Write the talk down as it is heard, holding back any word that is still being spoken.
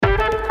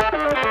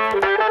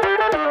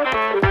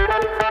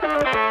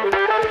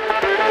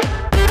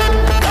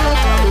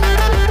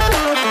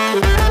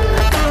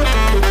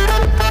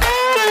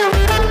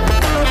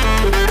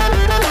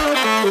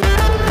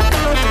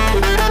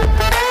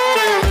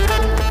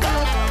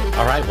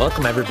right,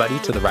 welcome everybody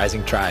to the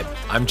Rising Tribe.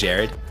 I'm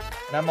Jared,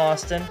 And I'm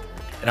Austin.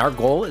 and our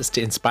goal is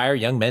to inspire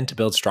young men to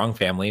build strong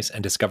families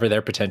and discover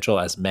their potential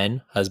as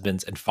men,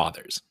 husbands, and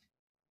fathers.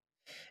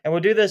 And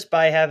we'll do this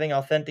by having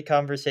authentic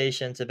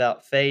conversations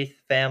about faith,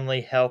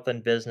 family, health,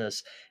 and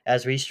business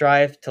as we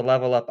strive to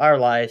level up our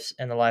lives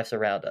and the lives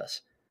around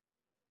us.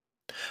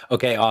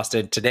 Okay,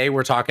 Austin, today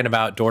we're talking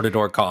about Door to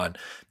Door Con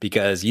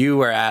because you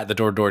were at the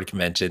Door to Door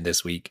convention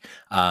this week.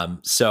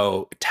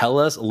 So tell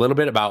us a little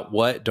bit about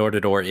what Door to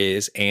Door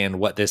is and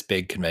what this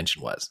big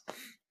convention was.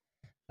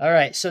 All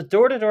right, so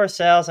door-to-door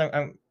sales.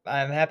 I'm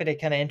happy to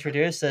kind of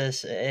introduce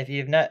this. If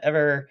you've not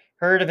ever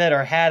heard of it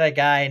or had a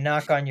guy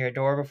knock on your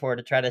door before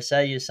to try to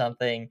sell you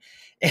something,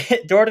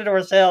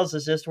 door-to-door sales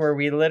is just where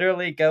we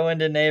literally go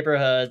into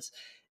neighborhoods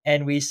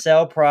and we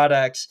sell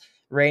products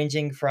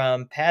ranging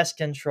from pest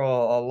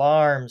control,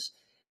 alarms,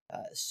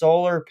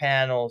 solar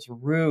panels,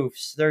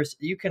 roofs.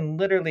 You can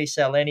literally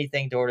sell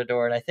anything door to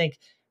door. And I think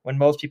when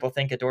most people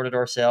think of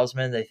door-to-door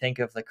salesmen, they think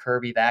of the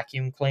Kirby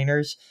vacuum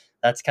cleaners.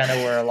 That's kind of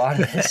where a lot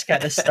of this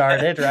kind of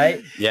started,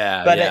 right?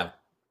 Yeah, But yeah.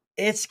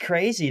 it's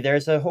crazy.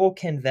 There's a whole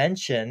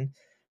convention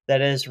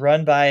that is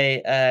run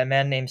by a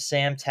man named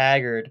Sam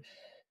Taggart,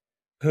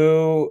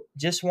 who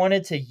just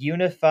wanted to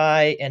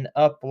unify and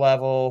up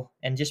level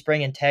and just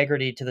bring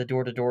integrity to the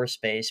door-to-door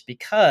space,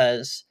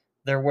 because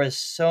there's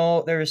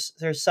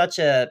such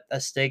a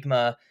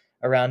stigma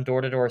around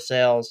door-to-door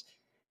sales,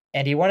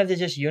 and he wanted to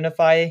just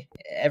unify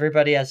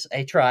everybody as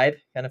a tribe.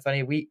 Kind of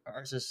funny.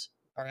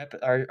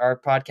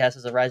 Our podcast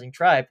is a rising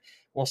tribe.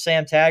 Well,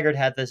 Sam Taggart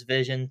had this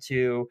vision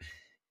to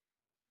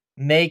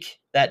make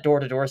that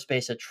door-to-door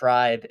space a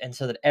tribe, and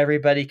so that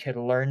everybody could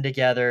learn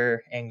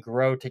together and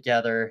grow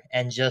together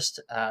and just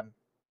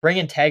bring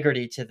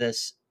integrity to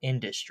this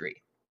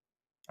industry.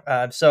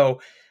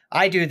 So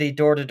I do the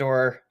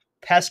door-to-door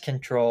pest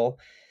control,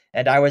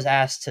 and I was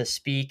asked to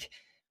speak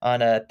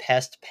on a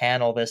pest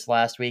panel this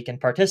last week and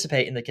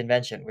participate in the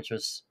convention, which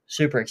was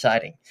super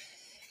exciting.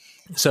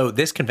 So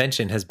this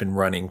convention has been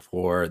running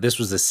this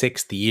was the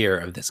 6th year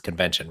of this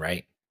convention,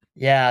 right?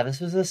 Yeah, this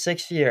was the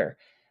 6th year.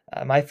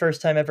 My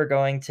first time ever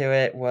going to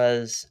it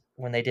was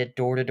when they did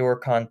Door to Door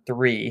Con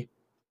 3,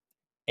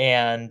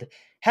 and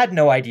had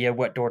no idea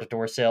what door to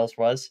door sales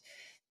was.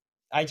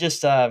 I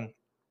just I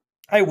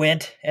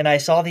went and I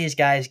saw these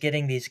guys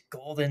getting these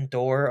Golden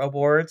Door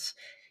awards,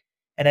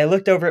 and I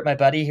looked over at my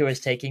buddy who was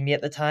taking me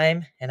at the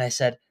time, and I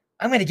said,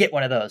 "I'm going to get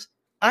one of those."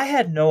 I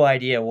had no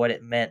idea what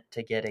it meant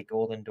to get a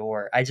Golden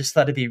Door. I just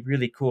thought it'd be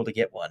really cool to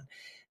get one.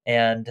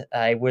 And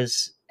I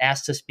was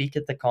asked to speak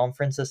at the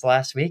conference this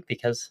last week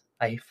because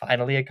I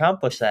finally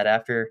accomplished that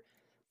after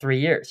 3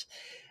 years.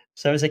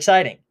 So it was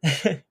exciting.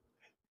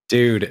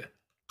 Dude,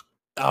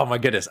 oh my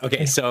goodness.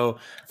 Okay, so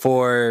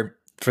for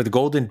the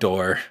Golden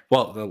Door,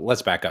 well,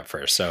 let's back up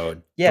first. So door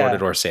to Yeah.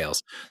 door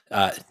sales.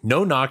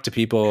 No knock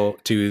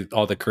to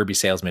all the Kirby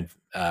salesmen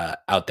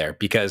out there,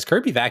 because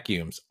Kirby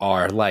vacuums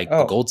are like the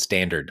Oh, gold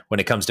standard when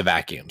it comes to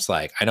vacuums.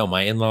 Like, I know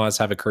my in-laws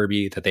have a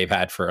Kirby that they've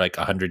had for like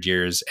 100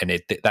 years, and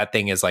that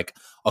thing is like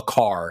a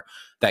car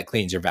that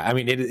cleans your vacuum. I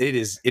mean, it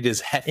is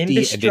hefty, and it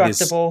is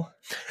indestructible.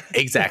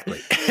 exactly,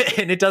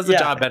 and it does the Yeah.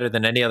 job better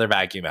than any other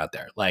vacuum out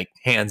there, like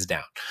hands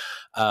down.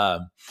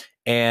 Um,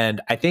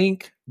 and I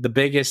think the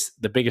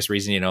biggest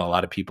reason, a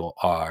lot of people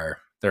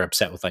they're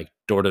upset with like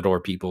door to door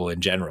people in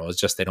general is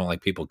just they don't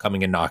like people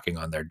coming and knocking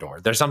on their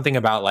door. There's something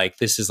about like,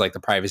 this is like the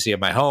privacy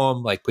of my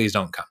home, like please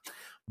don't come.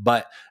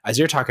 But as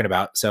you're talking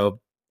about, so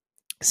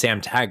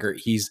Sam Taggart,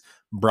 he's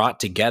like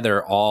brought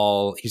together,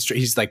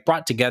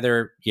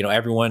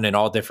 everyone in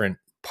all different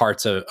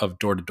parts of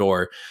door to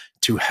door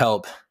to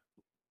help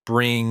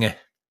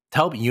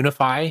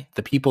unify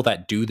the people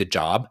that do the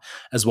job,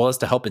 as well as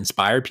to help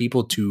inspire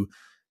people to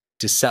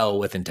sell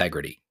with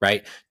integrity,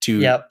 right? To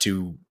Yep.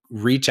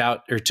 reach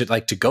out, or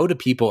to go to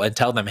people and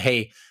tell them,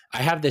 hey,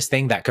 I have this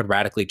thing that could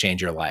radically change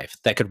your life,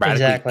 that could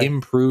radically Exactly.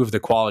 improve the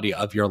quality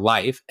of your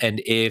life.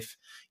 And if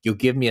you'll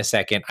give me a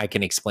second, I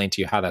can explain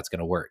to you how that's going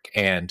to work.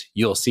 And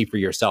you'll see for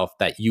yourself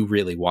that you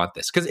really want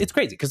this. Because it's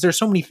crazy, because there's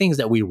so many things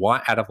that we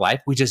want out of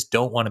life. We just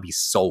don't want to be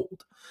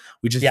sold.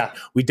 Yeah.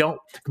 We don't,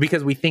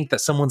 because we think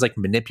that someone's like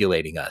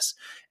manipulating us,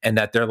 and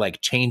that they're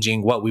like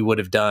changing what we would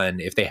have done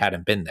if they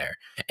hadn't been there.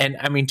 And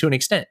I mean, to an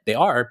extent they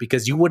are,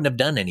 because you wouldn't have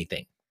done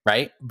anything,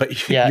 right?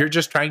 But Yeah. you're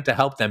just trying to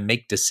help them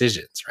make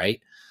decisions,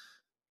 right?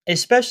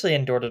 Especially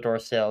in door to door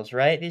sales,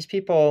 right? These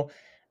people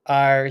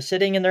are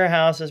sitting in their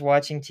houses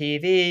watching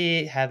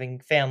TV, having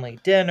family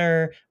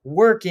dinner,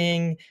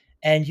 working,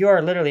 and you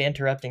are literally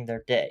interrupting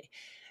their day.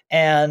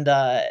 And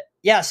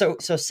yeah, so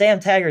Sam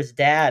Taggart's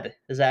dad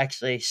has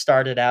actually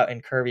started out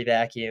in Kirby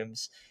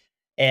vacuums,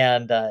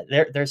 and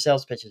their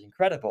sales pitch is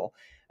incredible.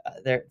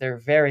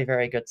 They're very,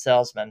 very good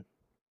salesmen.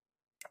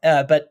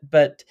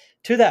 But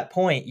to that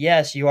point,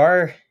 yes, you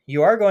are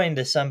going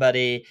to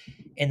somebody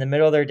in the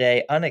middle of their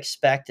day,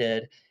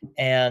 unexpected,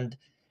 and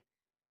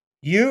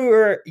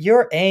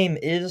your aim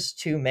is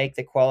to make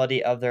the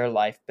quality of their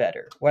life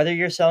better. Whether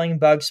you're selling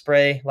bug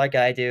spray like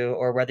I do,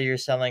 or whether you're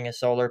selling a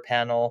solar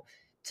panel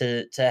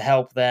to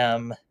help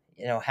them,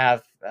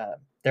 have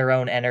their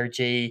own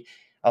energy,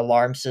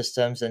 alarm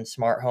systems and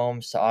smart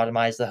homes to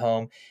automate the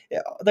home.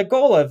 The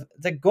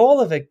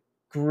goal of a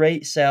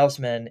great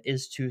salesman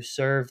is to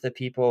serve the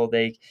people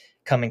they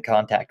come in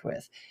contact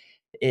with.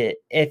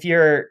 If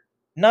you're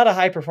not a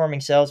high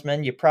performing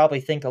salesman, you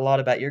probably think a lot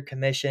about your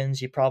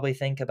commissions. You probably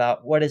think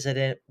about what is in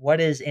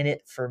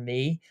it for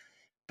me.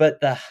 But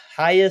the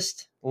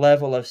highest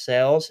level of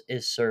sales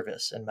is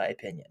service, in my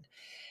opinion.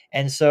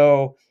 And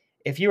so,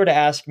 if you were to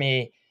ask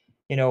me,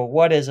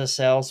 what is a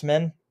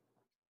salesman?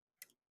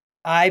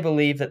 I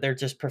believe that they're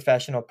just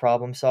professional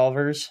problem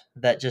solvers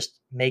that just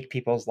make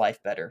people's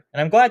life better.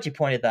 And I'm glad you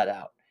pointed that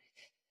out.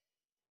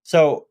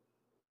 So,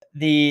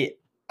 the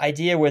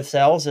idea with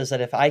sales is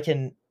that if I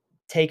can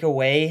take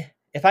away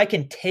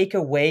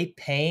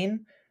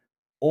pain,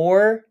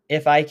 or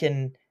if I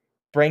can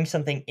bring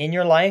something in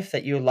your life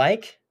that you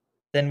like,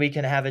 then we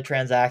can have a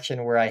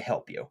transaction where I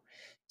help you.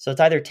 So it's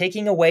either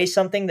taking away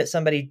something that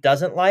somebody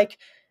doesn't like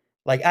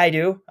I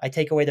do, I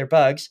take away their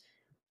bugs,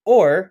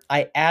 or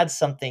I add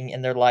something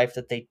in their life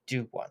that they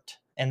do want.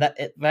 And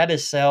that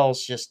is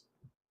sales just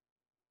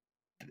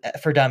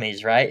for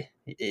dummies, right?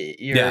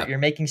 You're Yeah. you're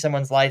making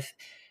someone's life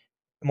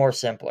more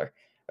simpler.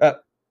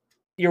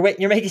 You're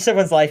making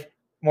someone's life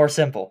more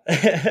simple.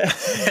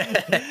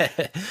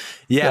 Yeah.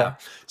 Yeah.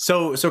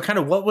 So kind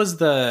of what was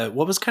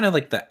kind of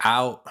like the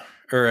out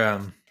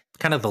or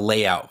kind of the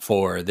layout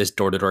for this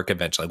door-to-door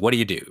convention? Like what do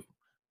you do?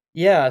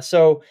 Yeah.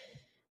 So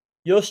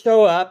you'll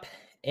show up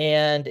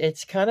and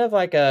it's kind of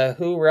like a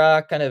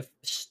hoorah kind of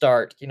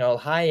start,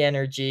 high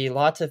energy,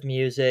 lots of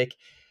music,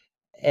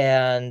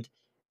 and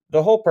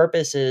the whole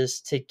purpose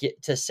is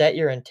to set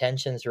your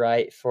intentions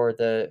right for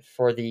the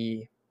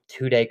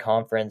 2-day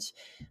conference.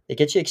 They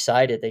get you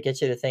excited. They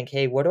get you to think,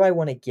 "Hey, what do I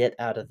want to get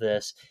out of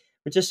this?"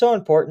 Which is so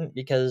important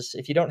because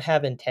if you don't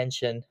have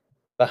intention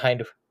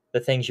behind the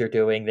things you're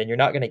doing, then you're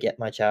not going to get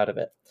much out of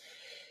it.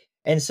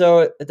 And so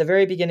at the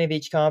very beginning of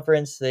each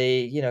conference,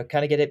 they,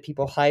 kind of get it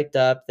people hyped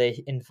up.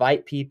 They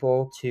invite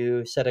people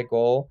to set a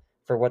goal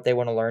for what they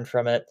want to learn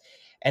from it.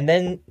 And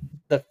then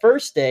the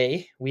first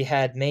day, we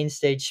had main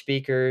stage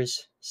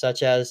speakers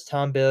such as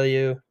Tom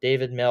Bilyeau,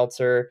 David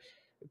Meltzer,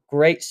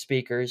 great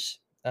speakers,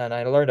 and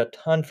I learned a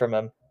ton from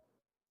them.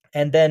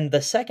 And then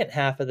the second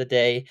half of the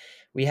day,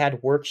 we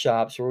had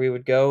workshops where we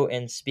would go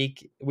and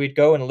speak. We'd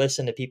go and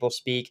listen to people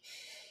speak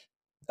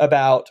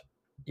about,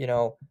 you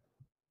know,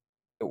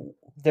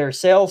 their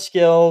sales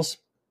skills,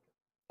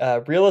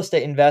 real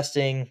estate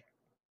investing,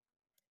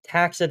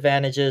 tax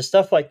advantages,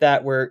 stuff like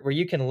that, where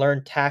you can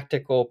learn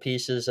tactical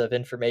pieces of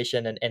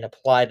information and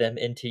apply them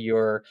into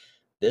your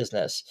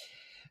business.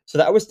 So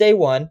that was day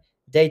one.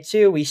 Day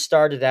two, we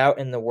started out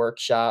in the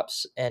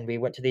workshops and we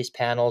went to these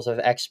panels of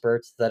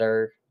experts that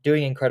are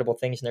doing incredible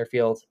things in their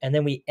fields. And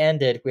then we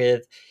ended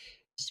with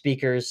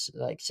speakers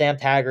like Sam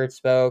Taggart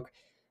spoke,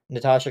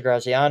 Natasha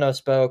Graziano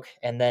spoke,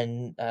 and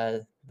then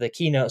the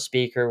keynote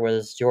speaker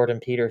was Jordan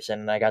Peterson,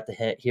 and I got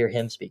to hear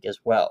him speak as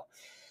well.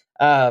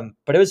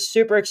 But it was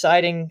super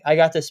exciting. I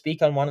got to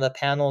speak on one of the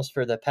panels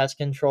for the pest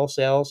control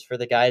sales for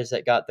the guys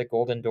that got the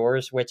golden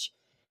doors, which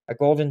a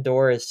golden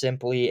door is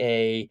simply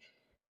a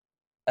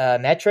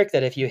metric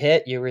that if you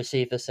hit, you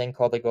receive this thing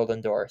called the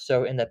golden door.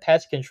 So in the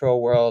pest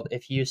control world,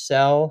 if you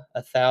sell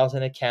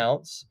 1,000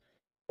 accounts,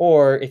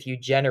 or if you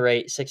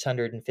generate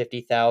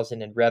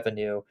 650,000 in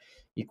revenue,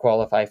 you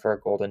qualify for a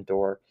golden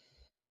door.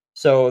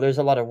 So there's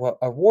a lot of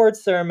award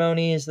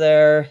ceremonies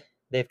there.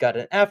 They've got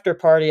an after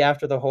party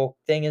after the whole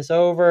thing is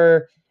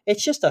over.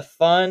 It's just a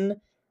fun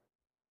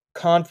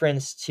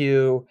conference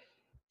to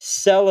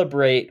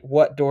celebrate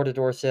what door to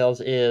door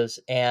sales is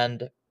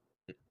and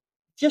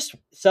just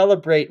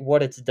celebrate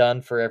what it's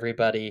done for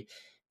everybody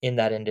in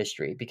that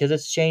industry because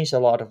it's changed a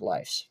lot of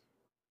lives.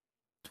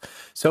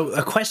 So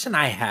a question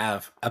I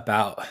have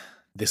about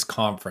this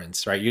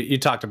conference, right? You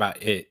talked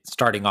about it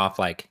starting off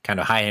like kind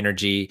of high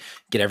energy,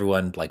 get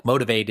everyone like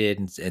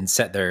motivated and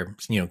set their,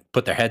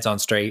 put their heads on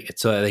straight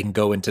so that they can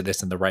go into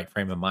this in the right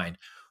frame of mind.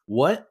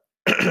 What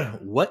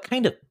what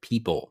kind of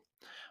people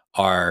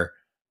are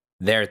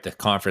there at the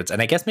conference?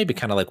 And I guess maybe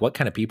kind of like what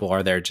kind of people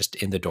are there just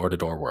in the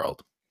door-to-door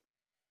world?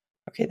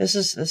 Okay, this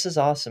is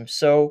awesome.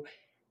 So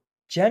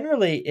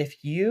generally,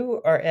 if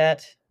you are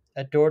at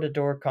a door to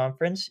door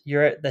conference,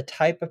 you're the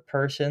type of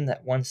person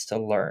that wants to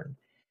learn.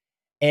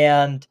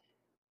 And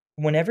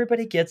when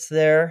everybody gets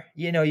there,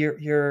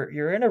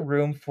 you're in a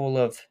room full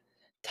of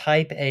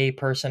type A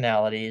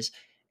personalities,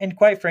 and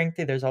quite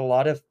frankly, there's a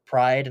lot of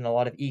pride and a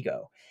lot of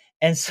ego.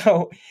 And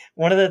so,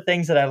 one of the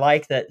things that I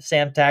like that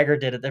Sam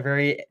Taggart did at the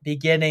very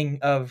beginning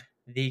of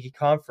the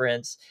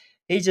conference,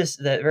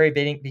 the very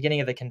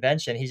beginning of the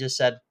convention, he just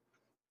said,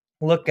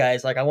 "Look,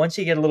 guys, like I want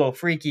you to get a little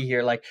freaky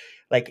here, like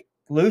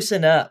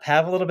loosen up,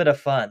 have a little bit of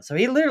fun." So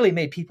he literally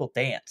made people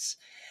dance.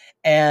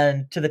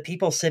 And to the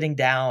people sitting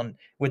down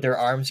with their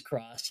arms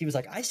crossed, he was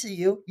like, "I see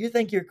you. You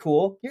think you're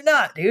cool. You're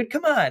not, dude.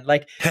 Come on.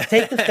 Like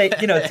take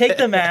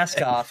the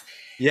mask off."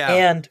 Yeah.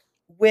 And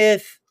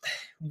with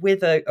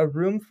a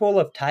room full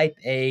of type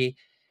A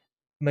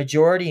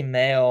majority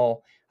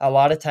male, a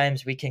lot of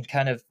times we can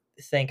kind of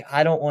think,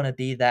 I don't want to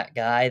be that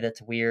guy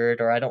that's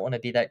weird, or I don't want to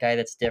be that guy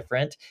that's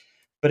different.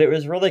 But it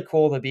was really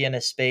cool to be in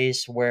a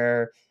space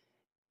where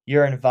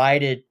you're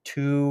invited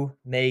to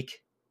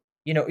make,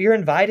 you're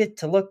invited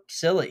to look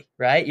silly,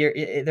 right?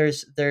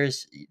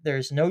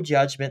 There's no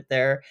judgment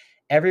there.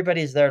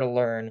 Everybody's there to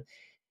learn.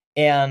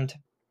 And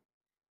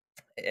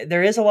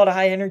there is a lot of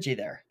high energy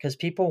there because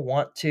people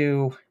want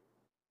to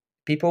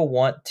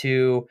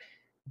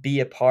be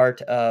a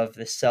part of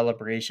the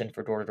celebration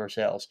for door-to-door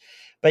sales.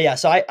 But yeah,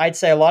 so I'd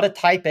say a lot of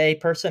type A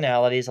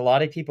personalities, a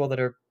lot of people that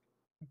are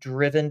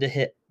driven to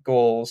hit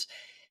goals.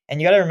 And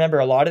you got to remember,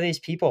 a lot of these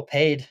people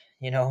paid,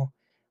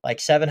 like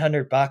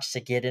 $700 to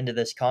get into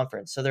this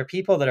conference. So they're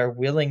people that are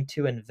willing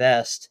to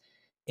invest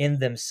in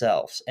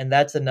themselves. And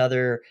that's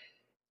another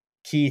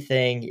key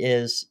thing.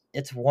 Is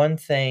it's one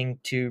thing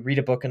to read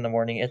a book in the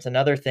morning. It's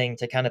another thing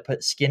to kind of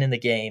put skin in the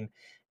game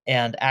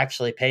and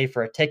actually pay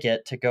for a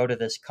ticket to go to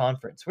this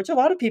conference, which a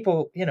lot of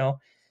people,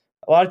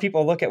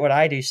 look at what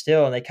I do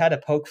still and they kind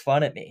of poke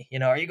fun at me.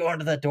 Are you going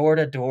to the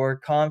door-to-door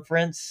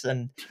conference?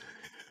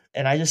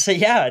 And I just say,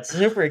 yeah, it's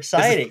super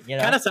exciting.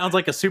 Kind of sounds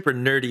like a super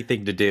nerdy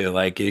thing to do.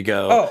 Like you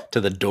go Oh, to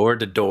the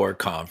door-to-door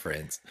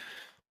conference.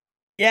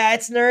 yeah,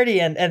 it's nerdy,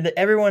 and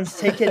everyone's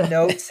taking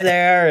notes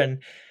there, and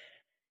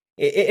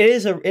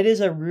it is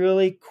a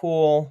really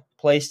cool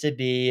place to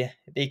be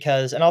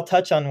because, and I'll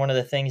touch on one of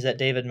the things that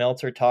David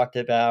Meltzer talked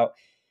about,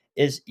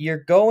 is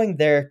you're going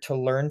there to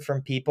learn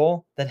from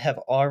people that have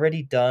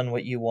already done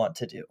what you want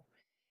to do.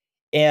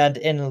 And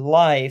in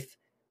life,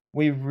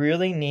 we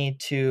really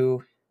need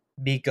to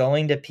be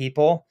going to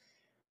people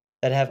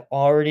that have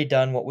already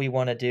done what we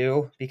want to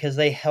do because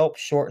they help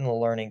shorten the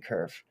learning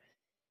curve.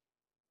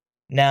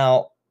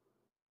 Now,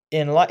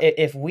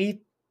 if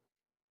we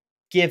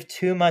give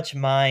too much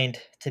mind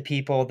to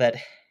people that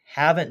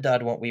haven't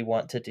done what we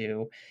want to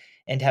do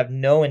and have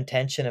no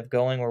intention of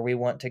going where we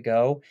want to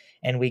go,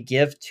 and we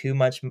give too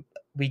much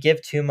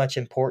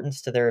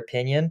importance to their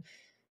opinion,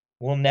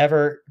 we'll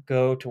never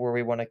go to where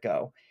we want to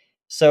go.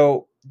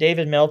 So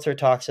David Meltzer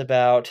talks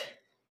about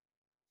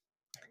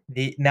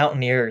the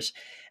mountaineers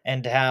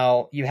and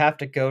how you have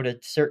to go to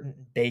certain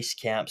base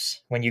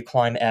camps when you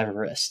climb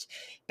Everest.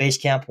 Base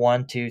camp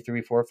 1, 2,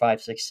 3, 4,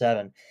 5, 6,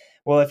 7.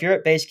 Well, if you're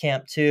at base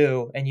camp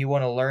 2 and you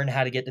want to learn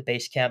how to get to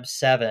base camp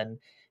 7,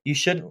 you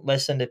shouldn't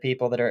listen to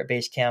people that are at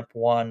base camp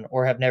 1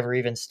 or have never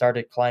even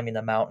started climbing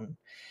the mountain.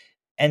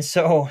 And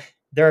so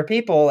there are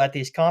people at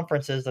these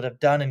conferences that have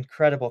done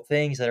incredible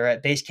things that are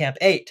at base camp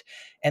 8,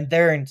 and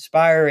they're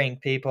inspiring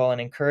people and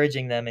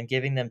encouraging them and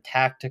giving them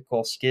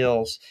tactical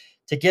skills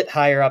to get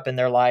higher up in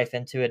their life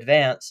and to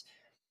advance.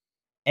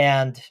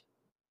 And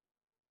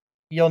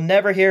you'll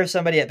never hear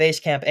somebody at base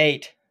camp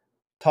 8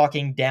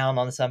 talking down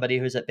on somebody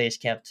who's at base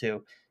camp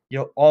 2.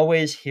 You'll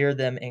always hear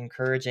them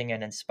encouraging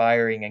and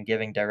inspiring and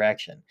giving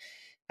direction.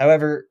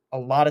 However, a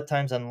lot of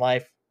times in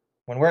life,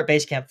 when we're at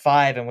base camp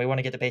 5 and we want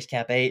to get to base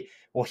camp 8,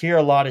 we'll hear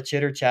a lot of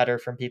chitter chatter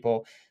from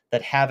people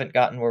that haven't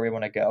gotten where we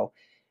want to go.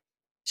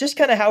 It's just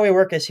kind of how we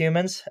work as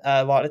humans.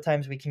 A lot of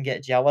times we can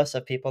get jealous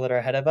of people that are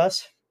ahead of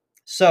us.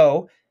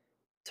 So,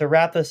 to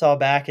wrap this all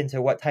back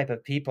into what type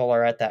of people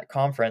are at that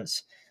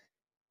conference,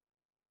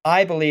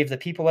 I believe the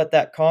people at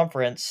that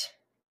conference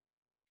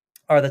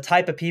are the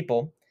type of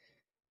people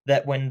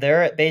that when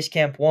they're at base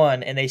camp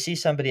 1 and they see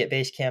somebody at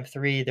base camp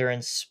 3, they're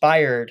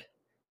inspired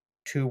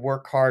to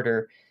work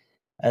harder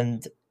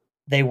and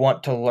they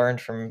want to learn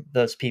from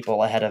those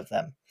people ahead of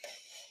them.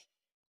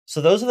 So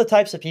those are the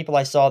types of people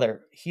I saw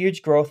there.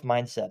 Huge growth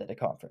mindset at a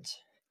conference.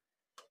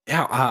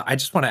 Yeah, I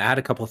just want to add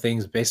a couple of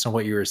things based on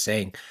what you were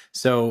saying.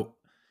 So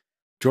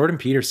Jordan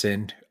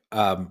Peterson,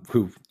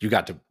 who you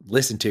got to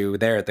listen to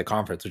there at the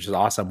conference, which is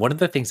awesome. One of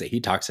the things that he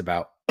talks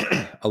about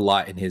a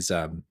lot in his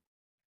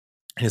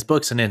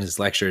books and in his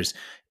lectures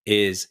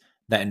is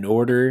that in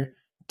order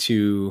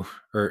to,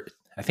 or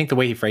I think the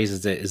way he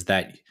phrases it is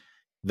that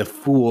the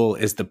fool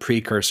is the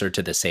precursor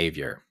to the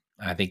savior.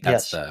 I think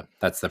that's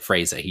the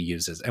phrase that he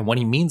uses. And what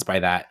he means by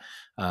that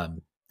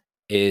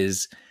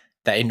is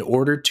that in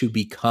order to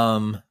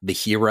become the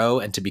hero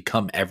and to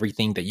become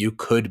everything that you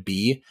could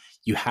be,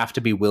 you have to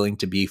be willing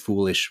to be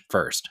foolish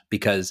first,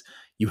 because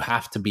you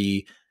have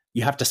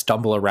to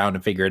stumble around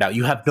and figure it out.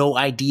 You have no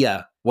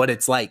idea what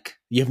it's like.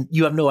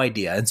 You have no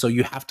idea. And so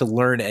you have to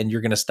learn, and you're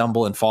going to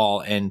stumble and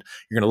fall, and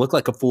you're going to look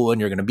like a fool, and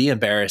you're going to be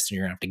embarrassed, and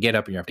you're going to have to get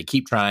up, and you have to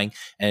keep trying.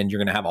 And you're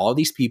going to have all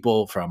these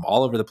people from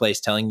all over the place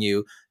telling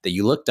you that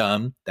you look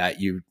dumb,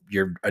 that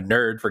you're a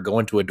nerd for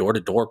going to a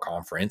door-to-door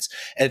conference.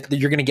 And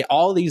you're going to get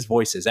all these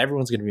voices.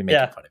 Everyone's going to be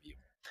making fun of you.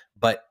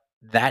 But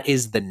that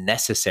is the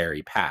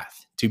necessary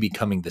path to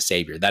becoming the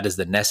savior. That is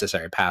the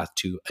necessary path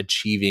to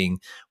achieving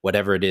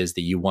whatever it is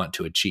that you want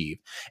to achieve.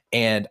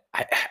 And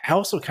I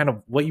also kind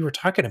of what you were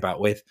talking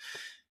about with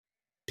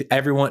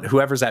everyone,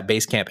 whoever's at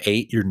base camp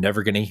 8, you're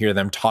never going to hear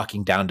them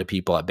talking down to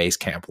people at base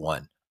camp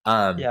 1.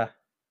 I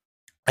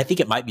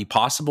think it might be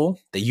possible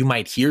that you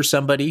might hear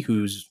somebody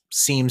who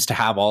seems to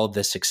have all of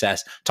this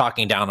success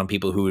talking down on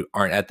people who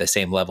aren't at the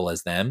same level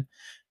as them.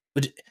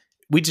 But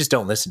we just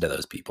don't listen to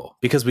those people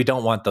because we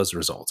don't want those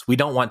results. We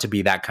don't want to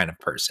be that kind of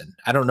person.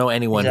 I don't know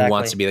anyone who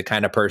wants to Exactly. be the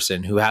kind of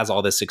person who has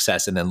all this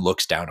success and then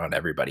looks down on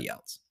everybody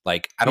else.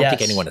 Like, I don't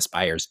think anyone Yes.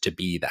 aspires to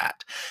be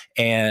that.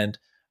 And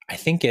I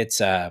think it's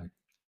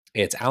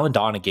Alan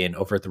Donegan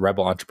over at the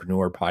Rebel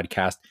Entrepreneur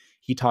podcast.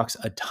 He talks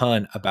a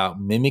ton about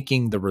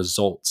mimicking the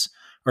results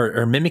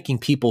or mimicking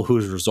people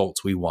whose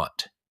results we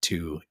want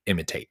to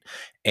imitate.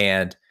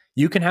 And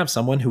you can have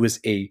someone who is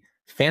a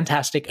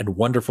fantastic and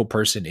wonderful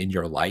person in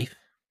your life,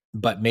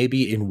 but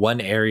maybe in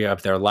one area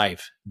of their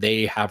life,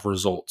 they have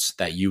results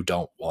that you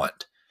don't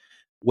want.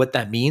 What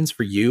that means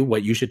for you,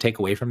 what you should take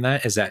away from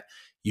that is that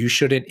you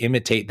shouldn't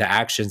imitate the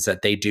actions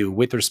that they do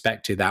with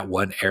respect to that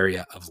one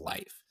area of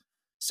life.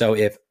 So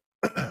if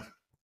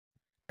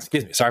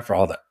excuse me, sorry for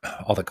all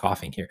the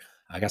coughing here.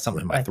 I got something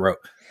You're in my fine. throat.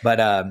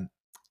 But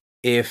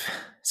if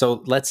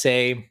so, let's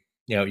say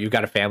you've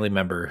got a family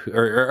member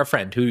or a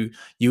friend who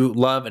you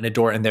love and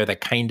adore, and they're the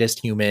kindest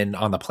human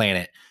on the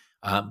planet,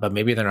 but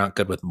maybe they're not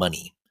good with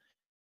money.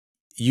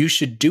 You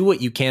should do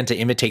what you can to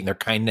imitate their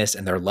kindness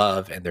and their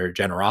love and their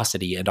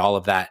generosity and all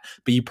of that.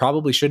 But you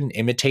probably shouldn't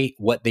imitate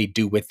what they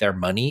do with their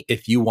money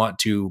if you want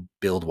to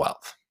build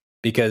wealth,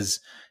 because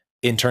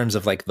in terms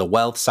of like the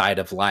wealth side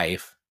of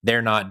life,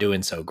 they're not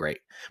doing so great.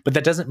 But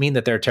that doesn't mean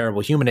that they're a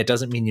terrible human. It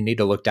doesn't mean you need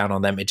to look down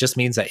on them. It just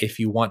means that if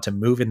you want to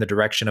move in the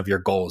direction of your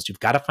goals, you've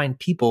got to find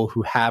people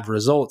who have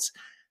results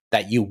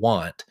that you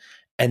want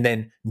and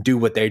then do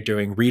what they're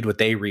doing, read what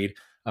they read,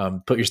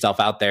 put yourself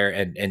out there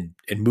and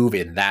move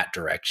in that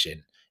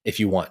direction if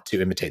you want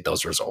to imitate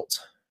those results.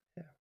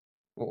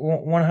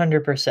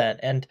 100%.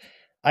 And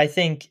I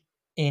think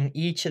in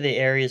each of the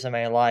areas of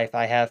my life,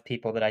 I have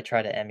people that I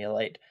try to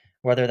emulate,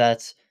 whether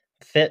that's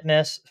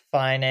fitness,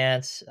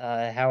 finance,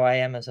 how I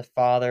am as a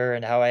father,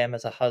 and how I am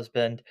as a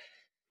husband.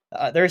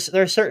 There's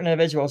certain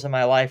individuals in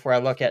my life where I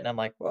look at and I'm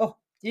like, well,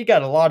 you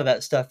got a lot of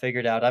that stuff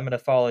figured out. I'm going to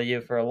follow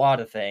you for a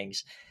lot of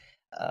things.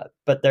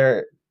 But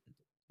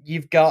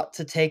you've got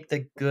to take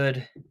the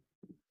good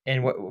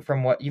and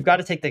what you've got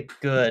to take the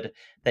good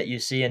that you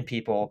see in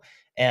people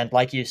and,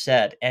 like you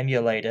said,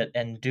 emulate it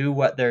and do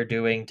what they're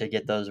doing to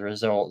get those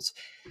results.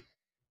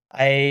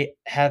 I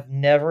have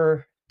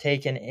never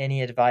taken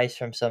any advice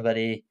from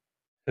somebody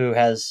who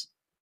has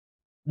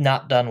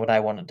not done what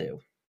I want to do.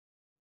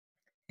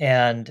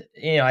 And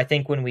I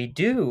think when we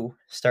do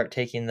start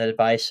taking the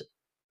advice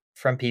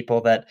from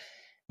people that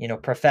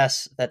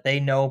profess that they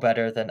know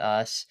better than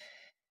us,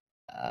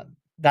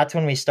 that's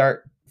when we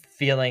start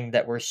feeling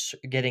that we're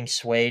getting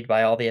swayed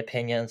by all the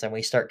opinions and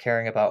we start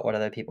caring about what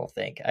other people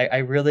think. I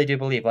really do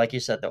believe, like you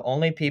said, the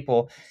only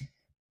people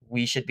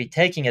we should be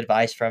taking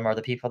advice from are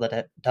the people that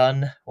have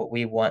done what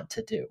we want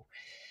to do.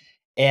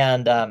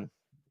 And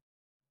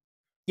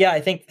yeah,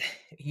 I think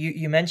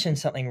you mentioned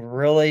something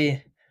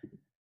really,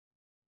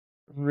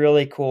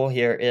 really cool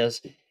here is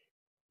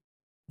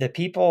the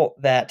people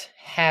that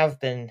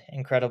have been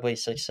incredibly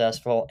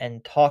successful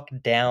and talk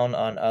down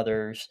on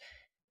others.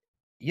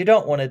 You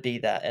don't want to be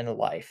that in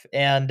life.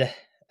 And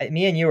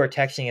me and you were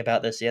texting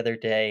about this the other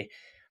day,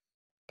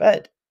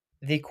 but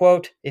the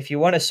quote, if you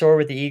want to soar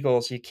with the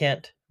eagles, you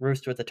can't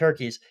roost with the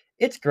turkeys.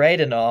 It's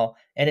great and all,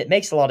 and it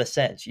makes a lot of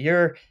sense.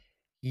 You're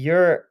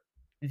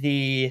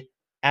the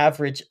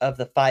average of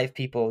the 5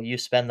 people you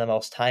spend the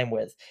most time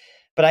with.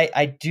 But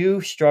I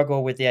do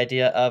struggle with the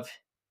idea of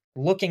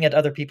looking at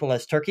other people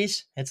as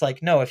turkeys. It's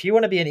like, no, if you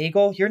want to be an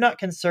eagle, you're not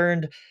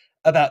concerned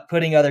about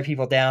putting other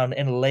people down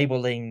and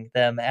labeling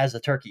them as a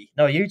turkey.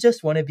 No, you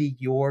just want to be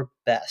your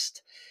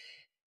best.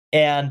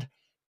 And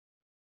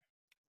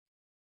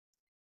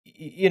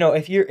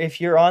if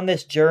you're on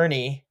this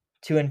journey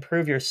to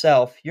improve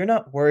yourself, you're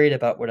not worried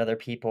about what other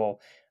people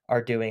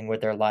are doing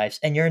with their lives,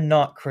 and you're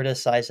not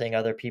criticizing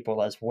other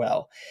people as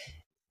well.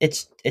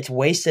 It's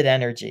wasted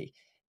energy.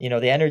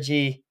 The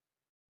energy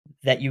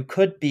that you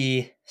could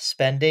be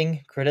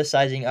spending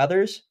criticizing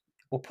others,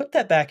 well, put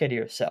that back into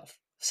yourself.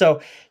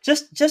 So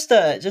just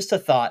a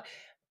thought.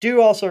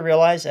 Do also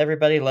realize,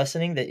 everybody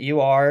listening, that you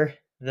are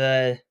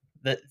the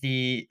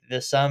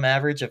sum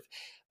average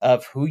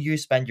of who you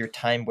spend your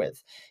time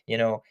with.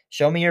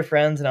 Show me your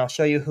friends and I'll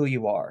show you who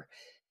you are.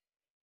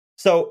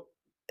 So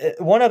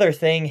one other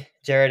thing,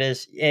 Jared,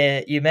 is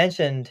you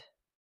mentioned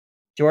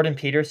Jordan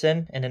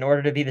Peterson, and in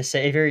order to be the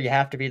savior, you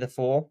have to be the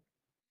fool.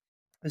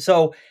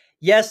 So,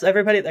 yes,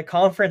 everybody at the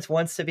conference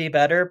wants to be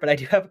better, but I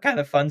do have a kind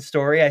of fun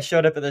story. I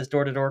showed up at this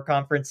door-to-door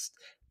conference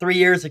 3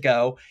 years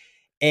ago,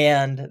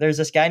 and there's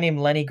this guy named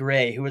Lenny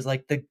Gray who was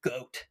like the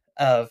GOAT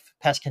of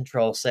pest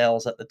control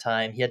sales at the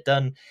time. He had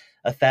done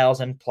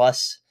 1,000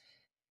 plus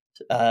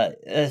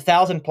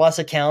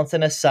accounts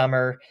in a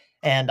summer,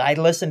 and I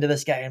listened to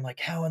this guy and I'm like,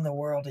 how in the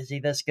world is he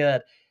this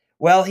good?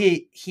 Well,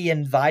 he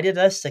invited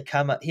us to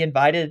come up. He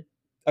invited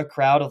a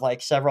crowd of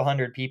like several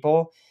hundred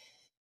people.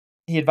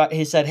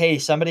 He said, "Hey,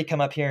 somebody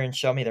come up here and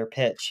show me their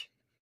pitch."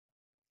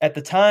 At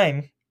the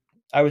time,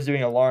 I was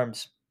doing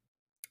alarms,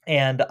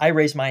 and I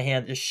raised my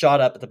hand, just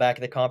shot up at the back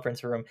of the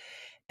conference room,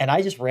 and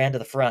I just ran to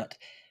the front.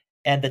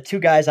 And the two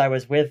guys I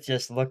was with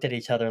just looked at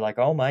each other like,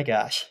 "Oh my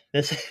gosh,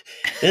 this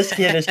this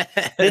kid is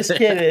this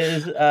kid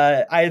is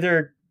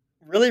either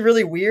really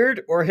really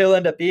weird or he'll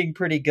end up being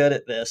pretty good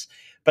at this."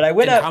 But I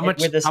went And out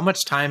with how this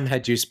much time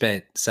had you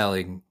spent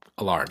selling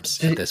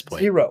alarms at this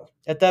point? zero.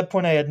 At that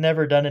point, I had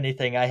never done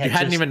anything. I You had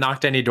hadn't just even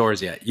knocked any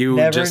doors yet. You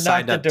never just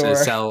signed knocked a up to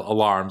door. sell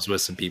alarms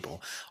with some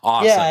people. Yeah,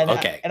 Awesome. and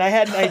Okay. I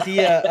had an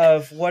idea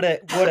of what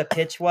a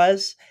pitch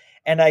was,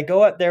 and I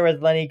go up there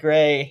with Lenny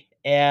Gray,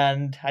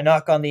 and I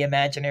knock on the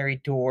imaginary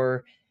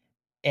door,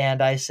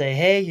 and I say,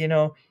 "Hey, do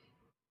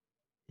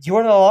you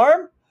want an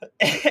alarm?"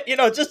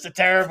 Just a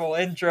terrible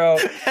intro.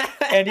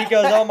 And he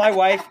goes, "Oh, my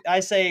wife."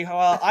 I say,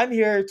 "Well, I'm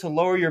here to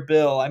lower your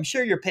bill. I'm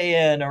sure you're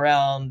paying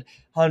around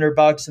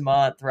 $100 a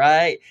month,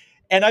 right?"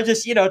 And I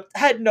just,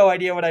 had no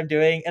idea what I'm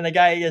doing. And the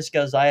guy just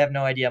goes, "I have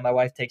no idea. My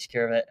wife takes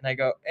care of it." And I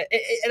go,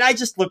 and I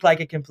just look like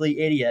a complete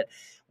idiot.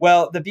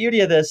 Well, the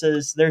beauty of this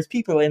is there's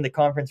people in the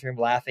conference room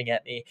laughing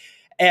at me.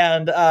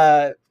 And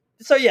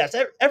so yes,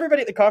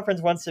 everybody at the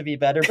conference wants to be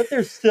better, but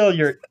there's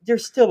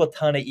still a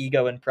ton of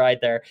ego and pride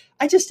there.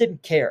 I just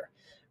didn't care,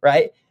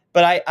 right?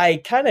 But I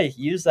kind of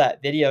use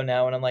that video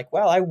now, and I'm like,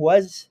 wow, I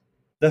was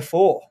the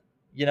fool.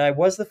 I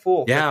was the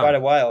fool for Yeah. quite a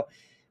while.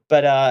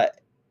 But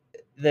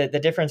the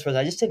difference was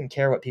I just didn't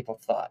care what people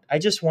thought. I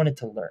just wanted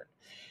to learn.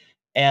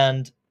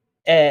 And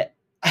uh,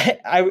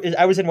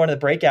 I was in one of the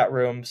breakout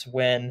rooms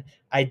when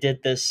I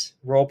did this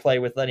role play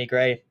with Lenny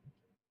Gray,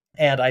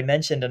 and I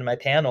mentioned in my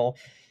panel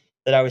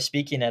that I was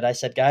speaking at, I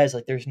said, guys,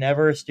 like, there's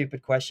never a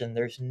stupid question.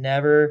 There's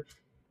never,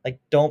 like,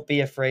 don't be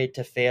afraid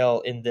to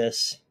fail in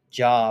this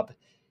job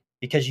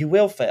because you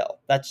will fail.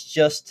 That's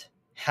just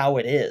how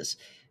it is.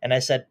 And I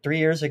said, 3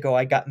 years ago,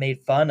 I got made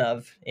fun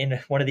of in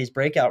one of these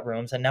breakout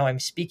rooms, and now I'm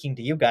speaking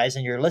to you guys,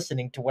 and you're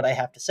listening to what I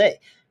have to say.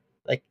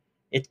 Like,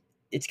 it,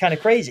 it's kind of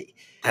crazy.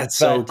 That's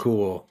so But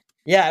cool.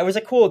 yeah, it was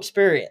a cool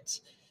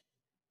experience.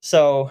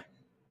 So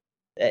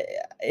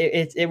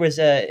it was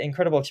an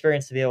incredible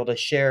experience to be able to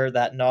share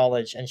that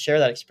knowledge and share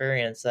that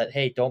experience that,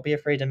 hey, don't be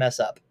afraid to mess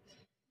up.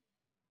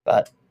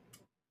 But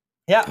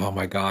yeah. Oh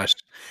my gosh.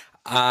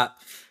 Uh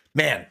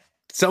Man,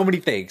 so many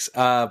things.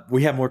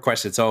 We have more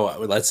questions. So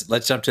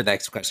let's jump to the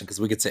next question because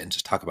we could sit and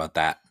just talk about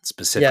that Yeah.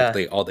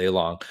 specifically all day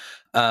long.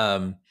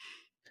 Um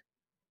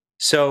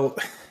so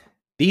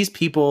these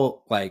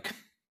people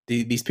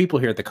these people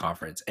here at the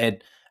conference,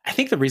 and I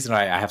think the reason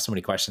I have so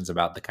many questions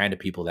about the kind of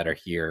people that are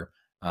here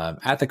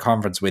at the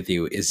conference with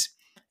you is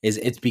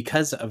it's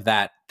because of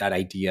that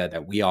idea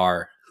that we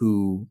are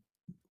who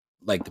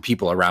like the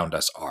people around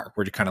us are.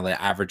 We're kind of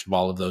the average of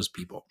all of those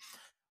people.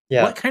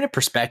 Yeah. What kind of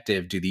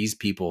perspective do these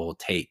people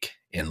take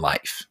in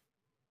life?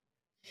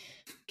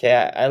 Okay.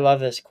 I love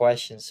this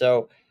question.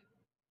 So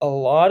a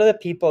lot of the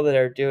people that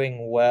are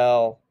doing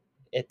well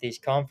at these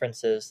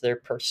conferences, their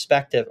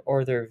perspective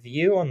or their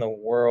view on the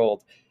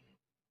world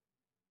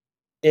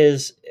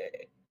is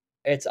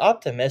it's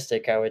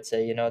optimistic, I would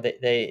say.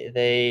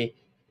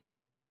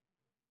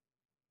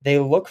 They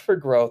look for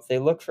growth, they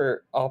look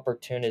for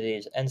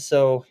opportunities. And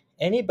so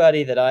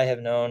anybody that I have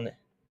known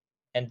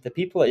and the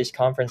people at these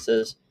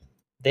conferences,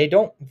 they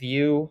don't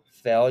view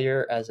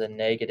failure as a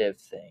negative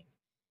thing.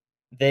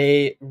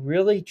 They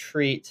really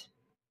treat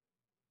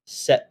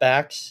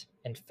setbacks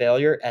and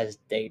failure as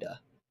data.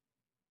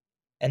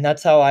 And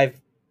that's how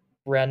I've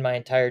ran my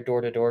entire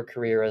door to door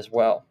career as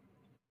well.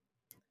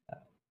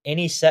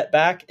 Any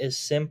setback is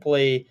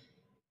simply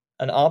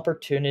an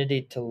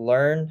opportunity to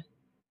learn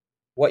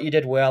what you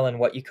did well and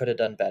what you could have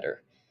done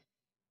better.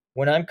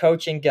 When I'm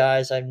coaching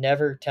guys, I'm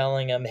never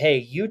telling them, hey,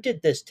 you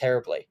did this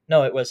terribly.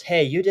 No, it was,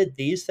 hey, you did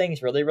these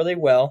things really, really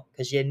well,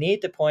 because you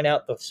need to point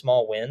out the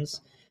small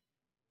wins.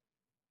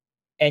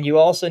 And you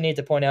also need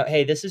to point out,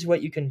 hey, this is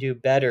what you can do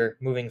better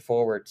moving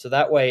forward. So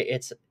that way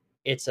it's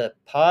a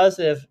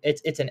positive,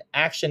 it's an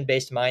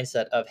action-based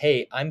mindset of,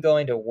 hey, I'm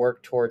going to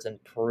work towards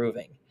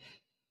improving.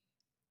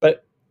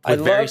 But I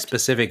With very loved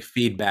specific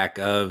feedback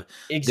of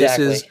this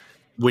is exactly.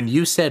 when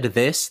you said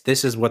this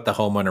is what the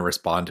homeowner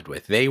responded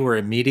with. They were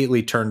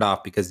immediately turned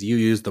off because you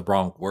used the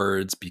wrong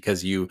words,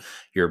 because you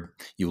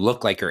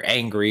look like you're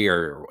angry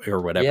or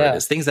whatever it Yeah.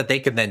 is. Things that they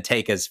can then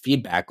take as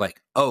feedback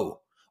like,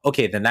 oh,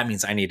 okay, then that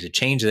means I need to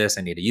change this.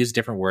 I need to use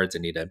different words. I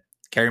need to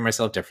carry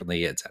myself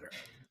differently, etc.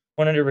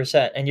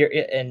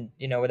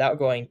 100%. Without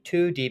going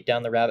too deep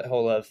down the rabbit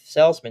hole of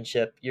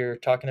salesmanship, you're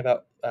talking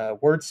about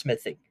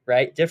wordsmithing,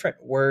 right?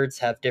 Different words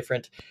have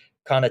different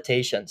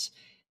connotations,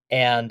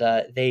 and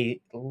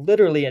they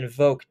literally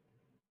invoke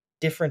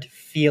different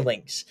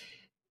feelings,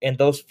 and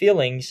those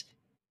feelings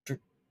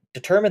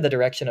determine the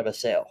direction of a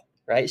sale,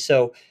 right?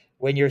 So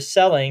when you're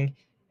selling,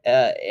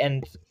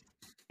 and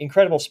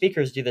incredible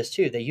speakers do this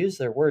too, they choose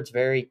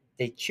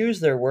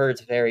their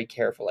words very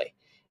carefully.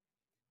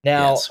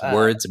 Now, Yes,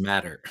 words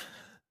matter.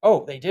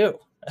 oh, they do.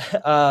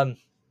 um,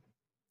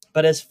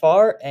 but as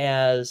far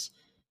as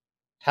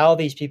how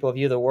these people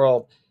view the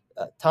world,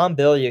 Tom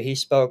Bilyeau, he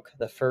spoke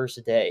the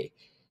first day,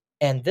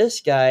 and this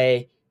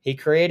guy, he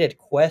created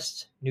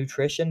Quest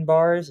nutrition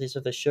bars. These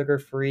are the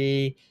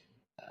sugar-free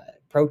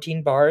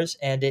protein bars,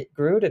 and it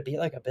grew to be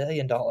like $1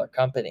 billion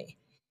company.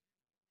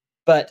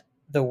 But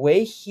the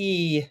way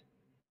he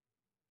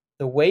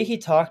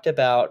talked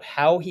about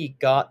how he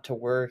got to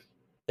where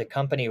the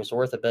company was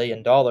worth $1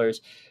 billion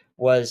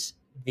was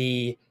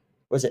the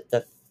was it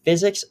the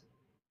physics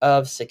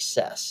of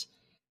success.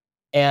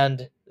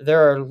 And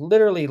there are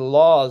literally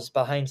laws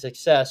behind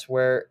success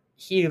where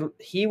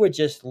he would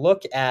just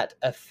look at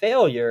a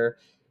failure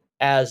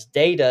as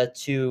data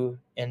to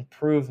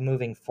improve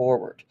moving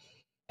forward.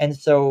 And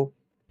so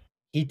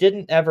he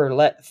didn't ever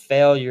let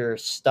failure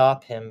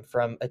stop him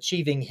from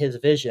achieving his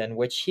vision,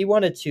 which he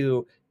wanted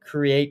to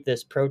create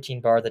this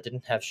protein bar that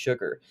didn't have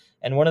sugar.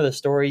 And one of the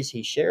stories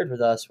he shared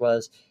with us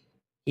was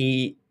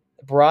he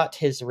brought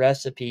his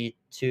recipe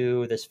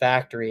to this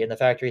factory, and the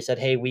factory said,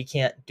 "Hey, we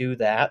can't do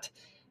that.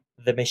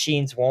 The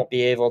machines won't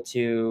be able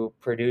to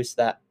produce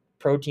that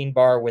protein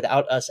bar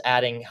without us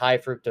adding high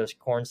fructose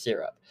corn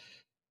syrup."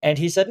 And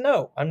he said,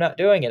 "No, I'm not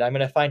doing it. I'm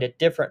going to find a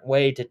different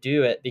way to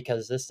do it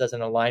because this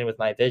doesn't align with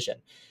my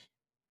vision."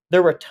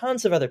 There were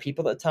tons of other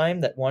people at the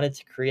time that wanted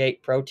to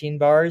create protein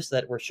bars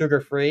that were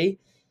sugar-free,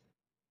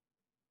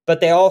 but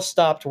they all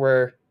stopped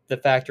where the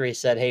factory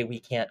said, "Hey, we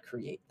can't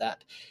create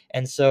that."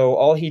 And so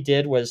all he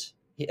did was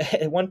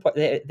at one point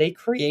they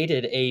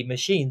created a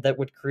machine that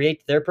would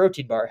create their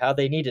protein bar how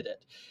they needed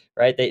it,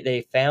 right?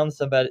 They found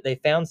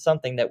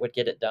something that would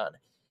get it done.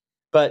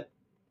 But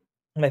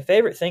my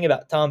favorite thing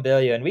about Tom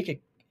Bilyeau, and we could,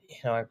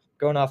 I'm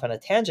going off on a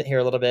tangent here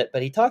a little bit,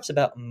 but he talks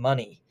about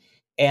money.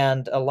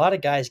 And a lot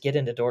of guys get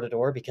into door to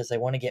door because they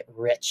want to get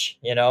rich.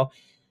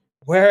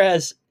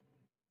 Whereas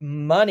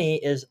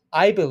money is,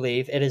 I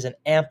believe, it is an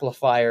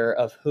amplifier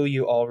of who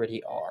you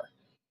already are.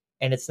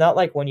 And it's not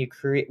like when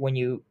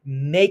you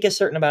make a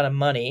certain amount of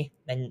money,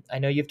 and I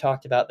know you've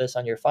talked about this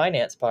on your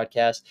finance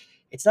podcast,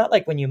 it's not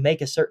like when you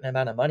make a certain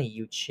amount of money,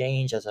 you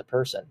change as a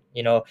person.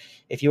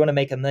 If you want to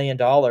make $1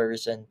 million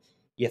and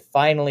you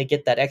finally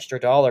get that extra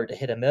dollar to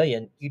hit 1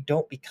 million, you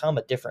don't become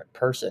a different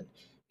person.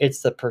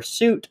 It's the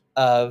pursuit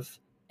of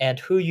and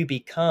who you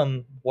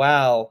become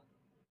while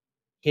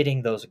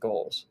hitting those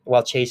goals,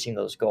 while chasing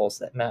those goals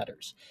that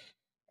matters.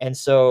 And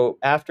so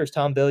after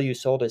Tom Bilyeau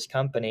sold his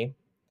company,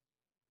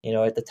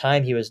 at the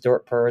time he was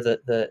dirt poor.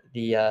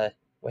 Well,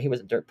 he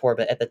wasn't dirt poor,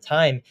 but at the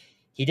time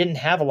he didn't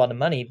have a lot of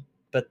money.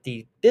 But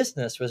the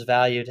business was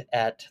valued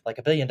at like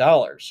 $1 billion.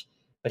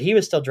 But he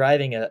was still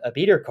driving a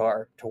beater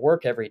car to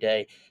work every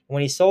day.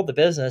 When he sold the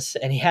business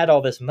and he had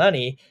all this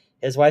money,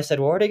 his wife said,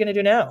 "Well, what are you going to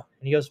do now?"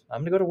 And he goes,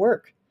 "I'm going to go to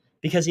work,"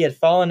 because he had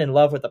fallen in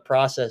love with the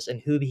process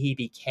and who he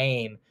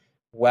became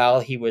while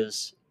he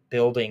was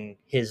building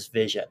his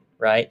vision,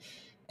 right?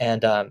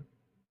 And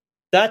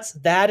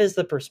that is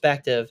the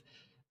perspective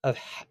of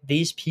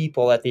these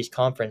people at these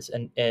conferences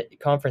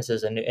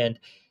and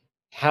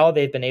how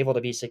they've been able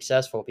to be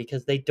successful,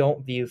 because they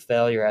don't view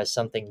failure as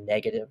something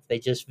negative. They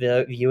just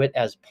view it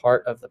as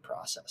part of the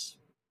process.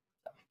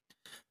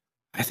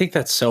 I think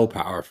that's so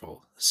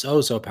powerful.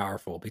 So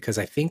powerful, because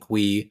I think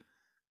when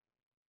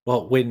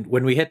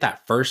we hit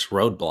that first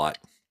roadblock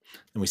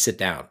and we sit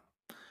down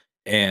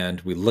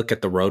and we look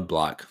at the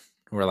roadblock,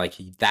 we're like,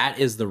 that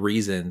is the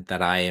reason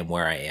that I am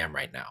where I am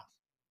right now.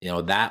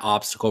 That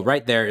obstacle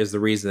right there is the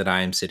reason that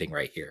I am sitting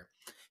right here.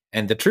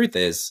 And the truth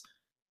is,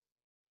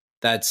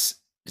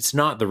 it's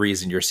not the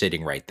reason you're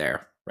sitting right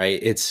there, right?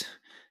 It's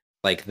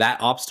like that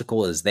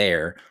obstacle is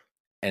there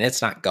and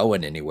it's not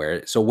going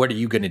anywhere. So what are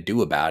you going to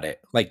do about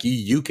it? Like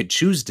you could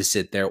choose to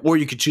sit there, or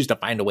you could choose to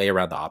find a way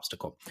around the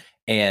obstacle.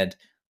 And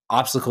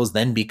obstacles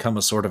then become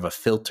a sort of a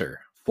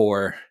filter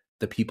for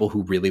the people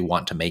who really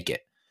want to make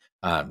it.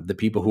 The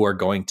people who are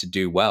going to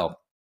do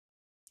well.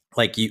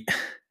 Like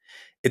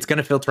it's going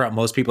to filter out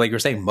most people. Like you're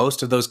saying,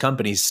 most of those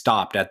companies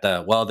stopped at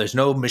there's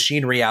no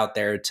machinery out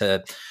there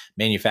to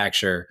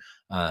manufacture,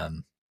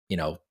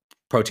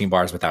 protein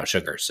bars without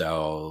sugar.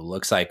 So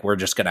looks like we're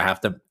just going to have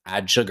to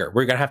add sugar.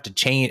 We're going to have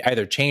to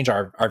either change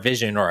our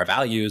vision or our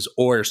values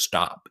or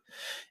stop.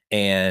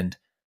 And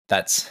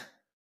that's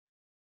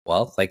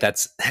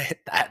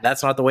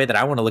that's not the way that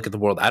I want to look at the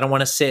world. I don't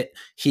want to sit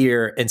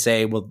here and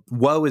say, well,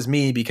 woe is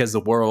me because the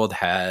world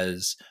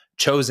has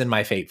chosen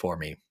my fate for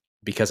me,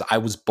 because I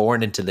was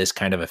born into this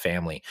kind of a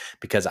family,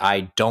 because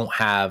I don't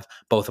have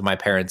both of my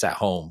parents at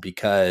home,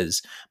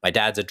 because my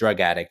dad's a drug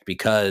addict,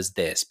 because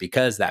this,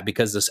 because that,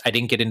 because this, I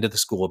didn't get into the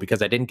school,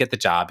 because I didn't get the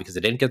job, because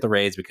I didn't get the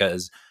raise,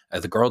 because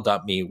the girl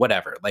dumped me,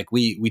 whatever. Like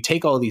we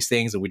take all these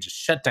things and we just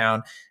shut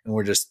down,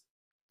 and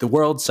the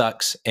world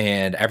sucks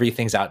and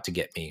everything's out to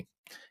get me.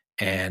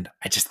 And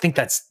I just think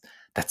that's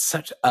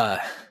such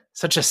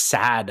a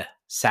sad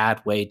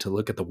way to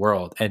look at the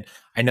world. And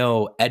I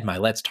know Ed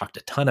Milet's talked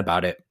a ton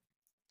about it.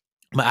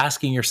 But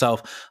asking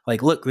yourself,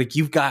 like, look, like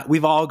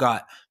we've all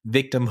got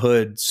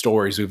victimhood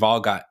stories. We've all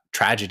got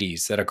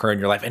tragedies that occur in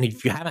your life. And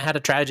if you haven't had a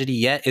tragedy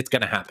yet, it's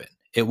going to happen.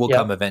 It will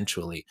come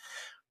eventually.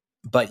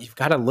 But you've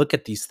got to look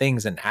at these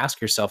things and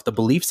ask yourself, the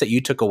beliefs that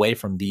you took away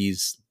from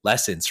these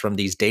lessons, from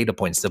these data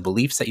points, the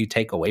beliefs that you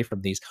take away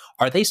from these,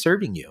 are they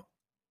serving you?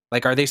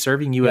 Like, are they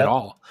serving you at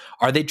all?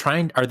 Are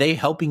they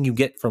helping you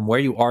get from where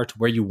you are to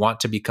where you want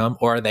to become,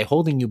 or are they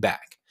holding you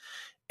back?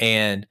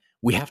 And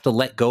we have to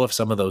let go of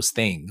some of those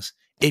things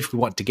if we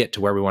want to get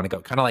to where we want to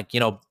go. Kind of like,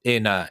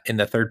 in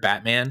the third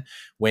Batman,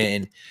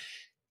 when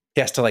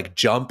he has to like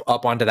jump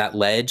up onto that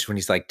ledge when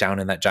he's like down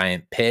in that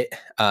giant pit.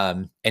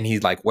 And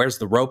he's like, where's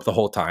the rope the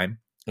whole time?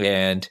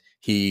 And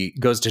he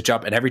goes to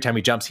jump, and every time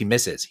he jumps, he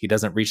misses. He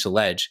doesn't reach the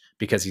ledge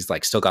because he's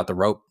like still got the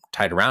rope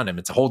tied around him.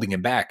 It's holding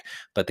him back.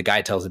 But the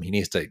guy tells him he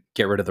needs to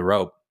get rid of the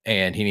rope,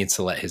 and he needs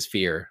to let his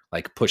fear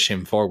like push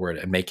him forward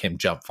and make him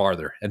jump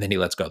farther. And then he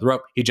lets go of the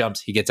rope. He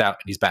jumps, he gets out,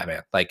 and he's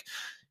Batman. Like,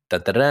 da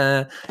da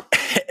da.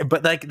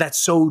 But like, that's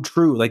so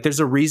true. Like, there's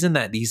a reason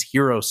that these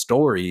hero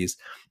stories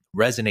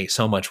resonate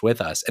so much with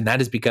us. And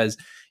that is because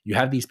you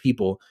have these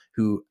people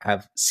who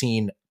have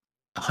seen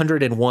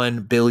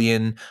 101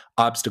 billion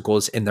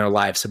obstacles in their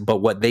lives, but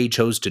what they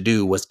chose to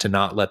do was to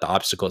not let the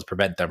obstacles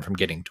prevent them from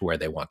getting to where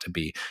they want to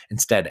be.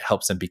 Instead, it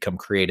helps them become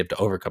creative to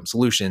overcome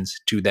solutions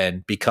to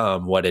then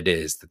become what it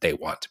is that they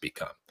want to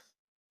become.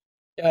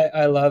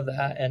 I love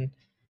that. And,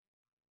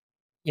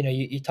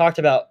 you talked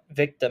about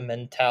victim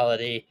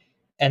mentality,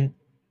 and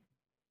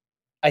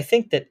I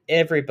think that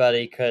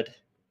everybody could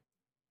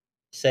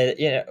say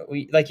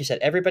that, like you said,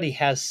 everybody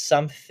has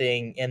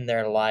something in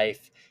their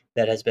life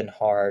that has been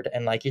hard.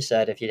 And like you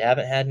said, if you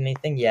haven't had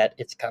anything yet,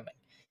 it's coming.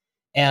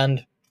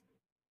 And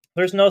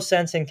there's no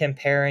sense in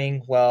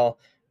comparing, well,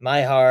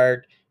 my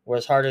hard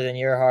was harder than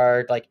your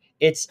hard. Like,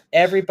 it's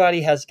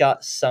everybody has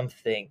got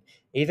something.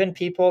 Even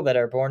people that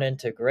are born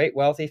into great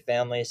wealthy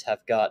families have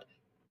got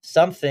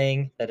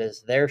something that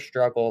is their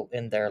struggle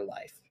in their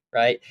life,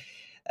 right?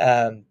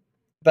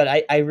 But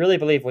I really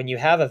believe when you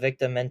have a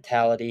victim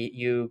mentality,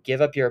 you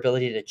give up your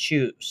ability to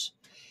choose.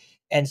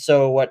 And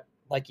so, what,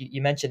 like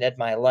you mentioned, Ed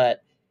Milet,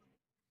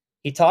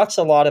 he talks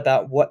a lot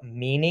about what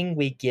meaning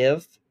we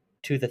give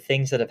to the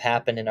things that have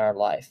happened in our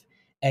life.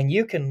 And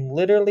you can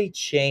literally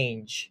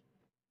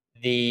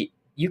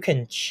you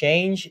can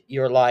change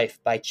your life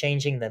by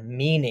changing the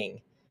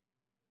meaning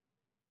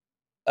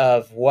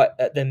of what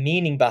the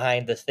meaning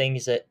behind the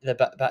things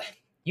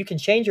you can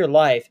change your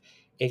life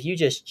if you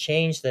just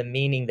change the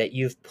meaning that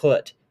you've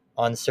put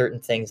on certain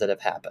things that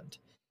have happened,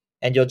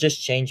 and you'll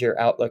just change your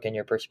outlook and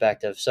your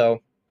perspective.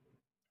 So,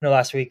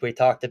 last week we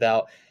talked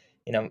about,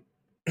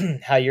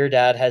 how your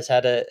dad has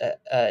had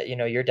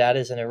your dad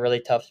is in a really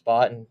tough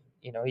spot, and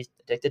he's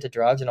addicted to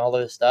drugs and all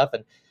this stuff.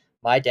 And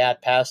my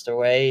dad passed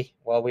away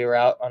while we were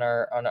out on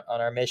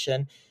our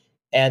mission,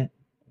 and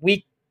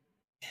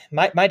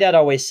my dad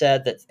always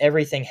said that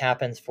everything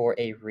happens for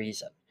a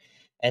reason.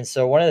 And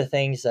so one of the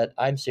things that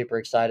I'm super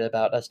excited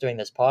about us doing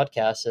this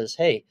podcast is,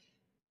 hey,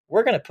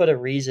 we're going to put a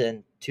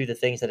reason to the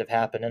things that have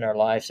happened in our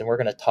lives, and we're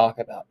going to talk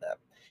about them.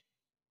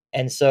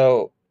 And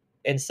so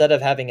instead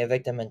of having a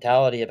victim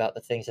mentality about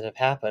the things that have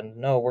happened,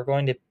 no, we're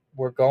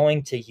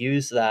going to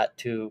use that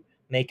to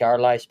make our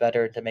lives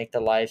better and to make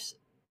the lives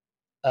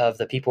of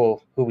the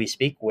people who we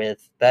speak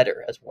with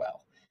better as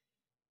well.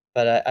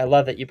 But I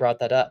love that you brought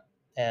that up.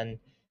 And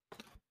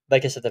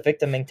like I said, the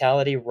victim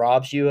mentality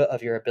robs you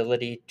of your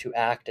ability to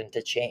act and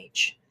to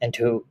change and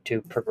to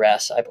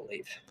progress, I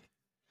believe.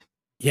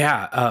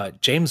 Yeah,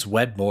 James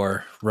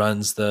Wedmore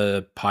runs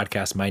the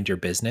podcast Mind Your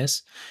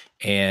Business,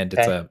 and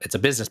Okay. it's a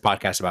business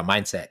podcast about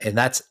mindset, and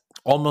that's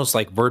almost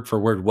like word for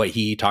word what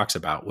he talks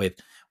about. With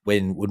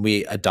when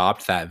we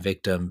adopt that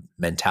victim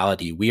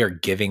mentality, we are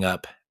giving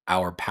up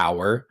our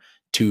power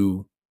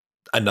to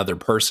another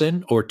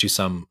person or to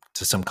some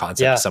concept,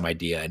 Yeah. some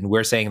idea, and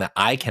we're saying that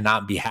I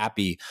cannot be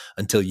happy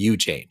until you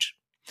change.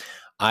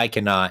 I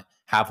cannot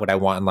have what I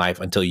want in life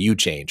until you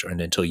change,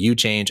 and until you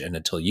change, and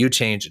until you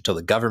change, until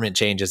the government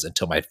changes,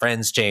 until my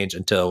friends change,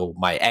 until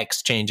my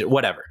ex changes,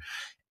 whatever.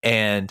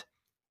 And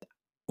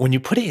when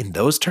you put it in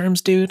those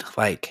terms, dude,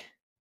 like,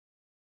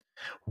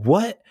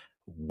 what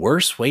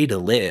worse way to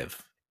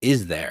live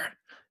is there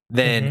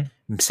than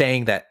Mm-hmm.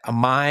 saying that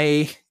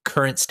my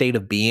current state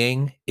of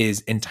being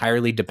is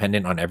entirely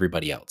dependent on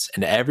everybody else,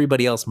 and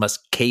everybody else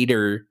must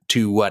cater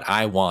to what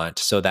I want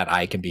so that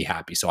I can be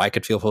happy, so I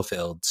could feel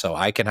fulfilled, so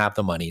I can have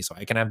the money, so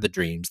I can have the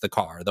dreams, the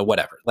car, the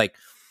whatever. Like,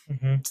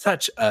 Mm-hmm.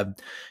 such a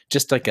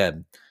just like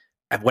a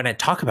when I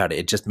talk about it,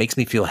 it just makes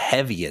me feel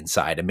heavy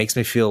inside. It makes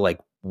me feel like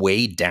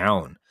weighed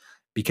down Yeah.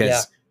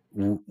 because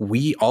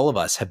we, all of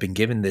us, have been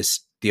given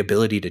the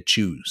ability to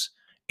choose,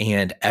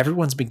 and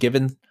everyone's been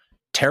given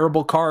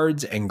terrible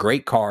cards and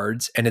great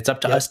cards, and it's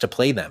up to Yep. us to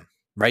play them,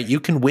 right?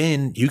 You can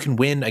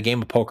win a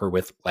game of poker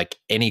with like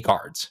any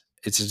cards.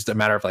 It's just a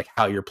matter of like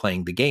how you're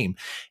playing the game,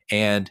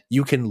 and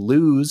you can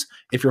lose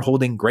if you're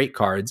holding great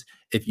cards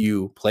if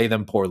you play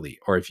them poorly,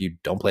 or if you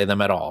don't play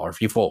them at all, or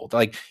if you fold.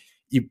 Like,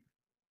 you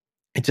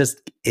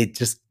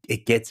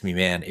it gets me,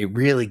 man. It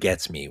really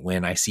gets me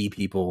when I see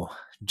people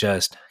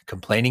just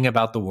complaining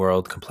about the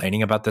world,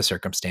 complaining about the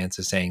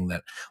circumstances, saying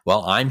that,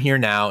 well, I'm here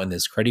now in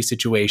this cruddy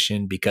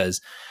situation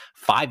because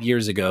 5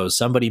 years ago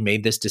somebody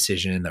made this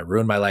decision that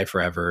ruined my life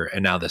forever,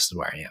 and now this is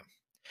where I am.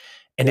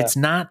 And Yeah. it's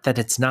not that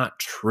it's not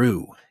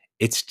true.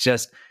 It's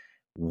just,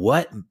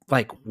 what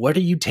are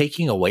you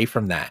taking away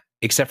from that?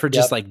 Except for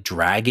just Yep. like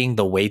dragging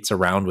the weights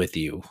around with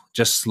you,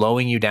 just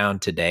slowing you down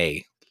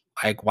today.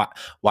 Like,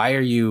 why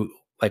are you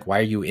like, why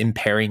are you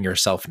impairing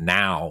yourself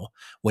now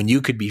when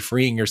you could be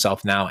freeing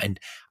yourself now and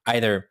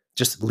either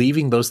just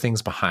leaving those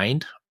things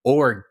behind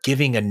or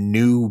giving a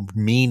new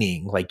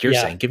meaning, like you're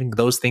Yeah. saying, giving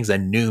those things a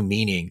new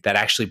meaning that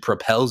actually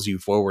propels you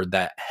forward,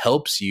 that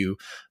helps you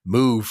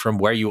move from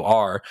where you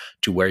are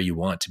to where you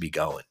want to be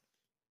going.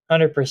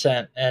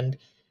 100%. And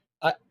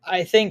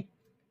I think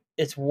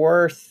it's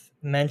worth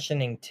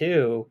mentioning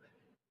too.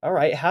 All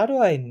right, how do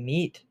I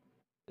meet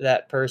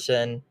that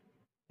person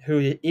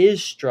who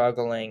is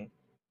struggling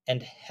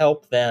and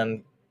help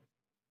them,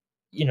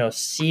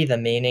 see the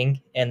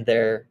meaning in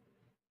their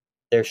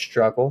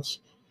struggles?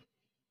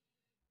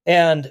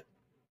 And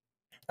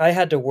I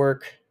had to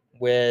work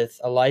with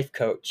a life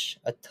coach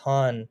a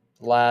ton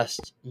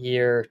last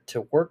year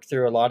to work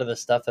through a lot of the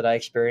stuff that I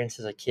experienced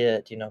as a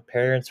kid.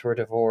 Parents were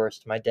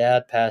divorced, my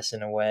dad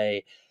passing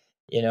away,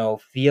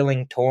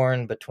 feeling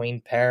torn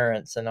between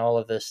parents and all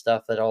of this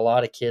stuff that a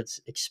lot of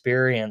kids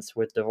experience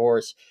with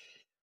divorce.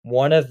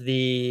 One of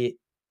the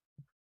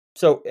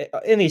so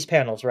in these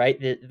panels, right,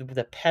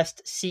 the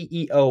Pest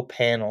CEO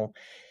panel,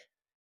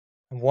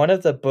 one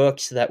of the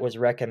books that was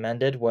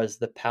recommended was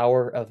The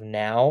Power of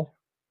Now.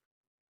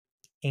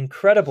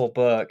 Incredible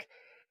book,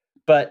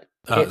 but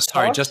it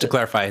Sorry, just talks. to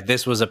clarify,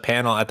 this was a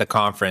panel at the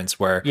conference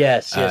where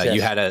Yes, yes,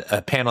 you yes, had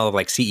a panel of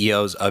like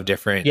CEOs of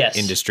different yes,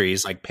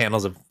 industries, like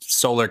panels of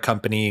solar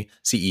company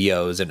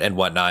CEOs and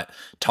whatnot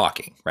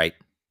talking, right?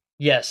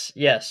 yes,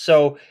 yes.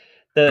 So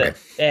Okay.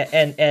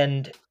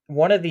 and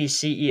one of these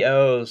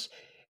CEOs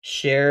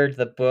shared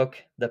the book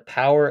 "The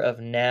Power of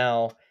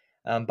Now"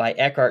 by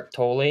Eckhart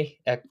Tolle.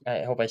 I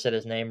hope I said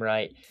his name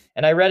right.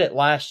 And I read it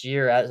last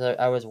year as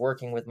I was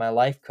working with my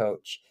life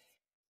coach.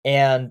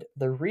 And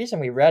the reason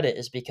we read it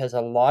is because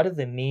a lot of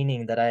the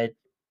meaning that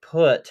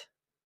put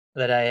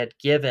that I had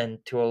given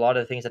to a lot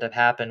of the things that have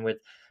happened with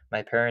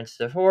my parents'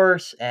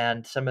 divorce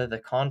and some of the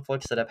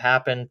conflicts that have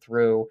happened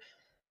through,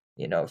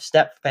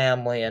 step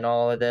family and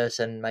all of this,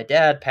 and my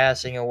dad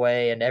passing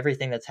away and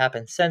everything that's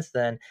happened since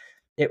then,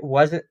 it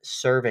wasn't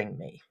serving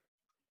me.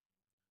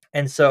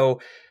 And so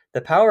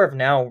the power of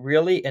now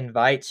really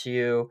invites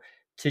you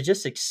to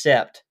just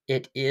accept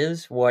it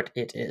is what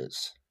it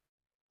is,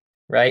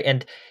 right?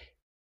 And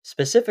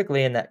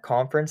specifically in that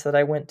conference that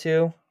I went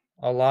to,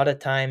 a lot of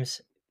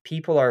times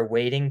people are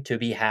waiting to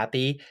be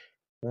happy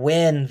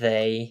when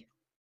they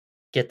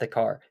get the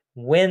car,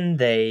 when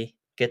they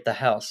get the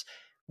house,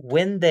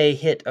 when they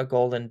hit a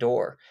golden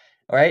door.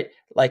 All right?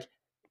 Like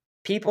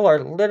people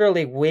are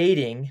literally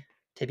waiting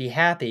to be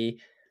happy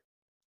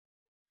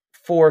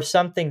for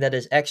something that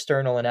is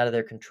external and out of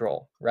their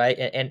control, right?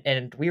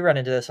 And we run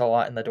into this a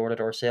lot in the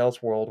door-to-door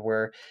sales world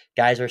where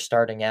guys are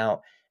starting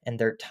out and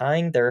they're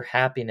tying their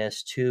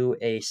happiness to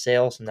a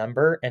sales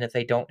number, and if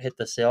they don't hit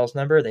the sales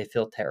number, they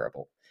feel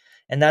terrible.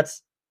 And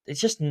it's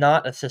just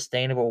not a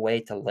sustainable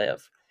way to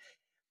live.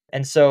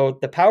 And so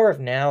the power of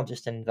now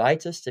just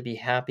invites us to be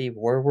happy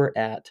where we're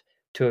at,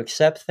 to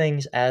accept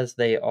things as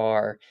they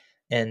are,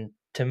 and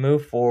to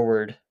move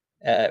forward,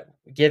 uh,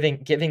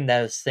 giving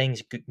those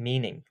things good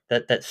meaning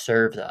that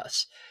serves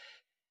us.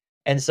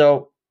 And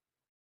so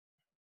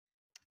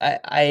I,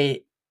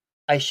 I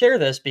I share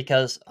this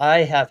because I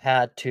have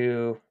had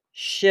to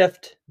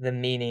shift the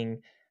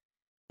meaning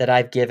that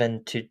I've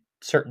given to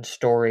certain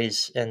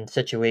stories and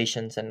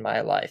situations in my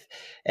life.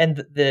 And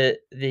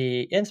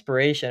the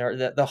inspiration or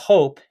the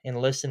hope in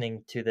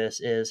listening to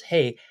this is,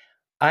 hey,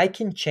 I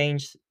can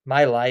change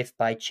my life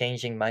by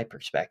changing my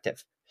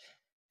perspective.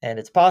 And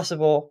it's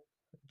possible.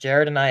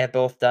 Jared and I have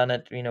both done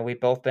it.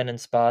 We've both been in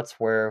spots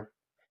where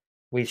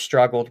we've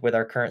struggled with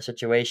our current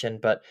situation,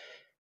 but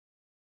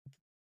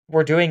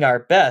we're doing our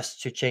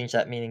best to change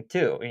that meaning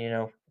too.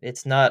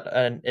 It's not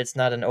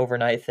an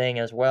overnight thing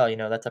as well.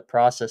 That's a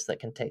process that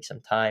can take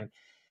some time.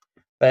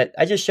 But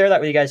I just share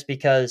that with you guys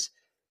because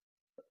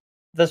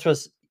this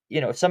was,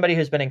 somebody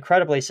who's been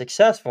incredibly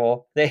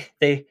successful.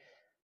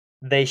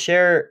 They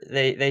share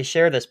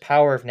this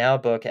Power of Now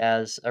book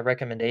as a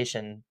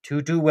recommendation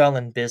to do well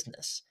in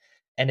business.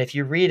 And if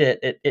you read it,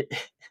 it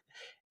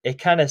it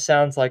kind of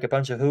sounds like a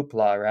bunch of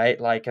hoopla, right?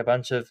 Like a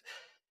bunch of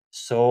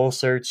soul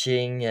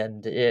searching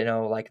and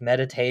like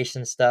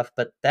meditation stuff.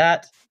 But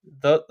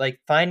like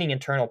finding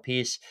internal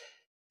peace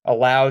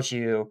allows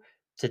you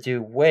to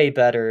do way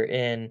better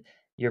in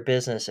your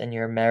business and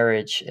your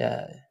marriage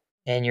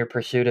and your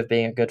pursuit of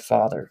being a good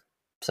father.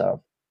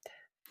 So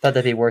thought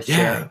that'd be worth Yeah,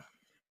 sharing.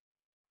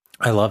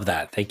 I love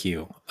that. Thank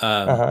you.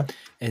 Uh huh.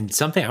 And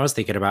something I was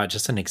thinking about,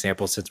 just an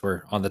example, since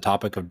we're on the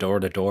topic of door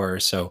to door.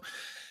 So,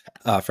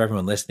 for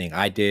everyone listening,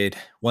 I did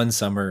one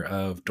summer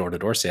of door to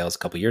door sales a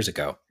couple years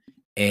ago,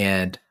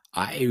 and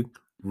I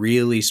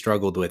really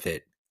struggled with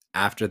it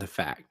after the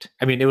fact.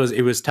 I mean, it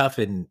was tough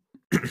in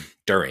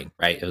during,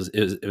 right?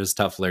 It was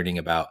tough learning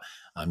about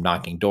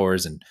knocking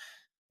doors and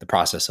the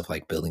process of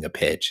like building a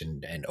pitch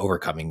and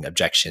overcoming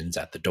objections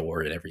at the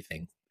door and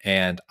everything.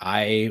 And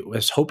I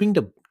was hoping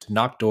to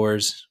knock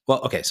doors.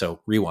 Well, okay,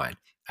 so rewind.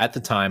 At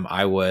the time,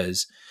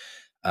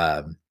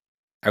 um,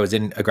 I was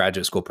in a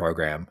graduate school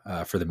program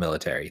for the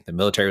military. The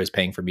military was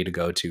paying for me to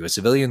go to a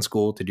civilian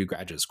school to do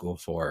graduate school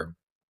for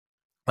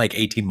like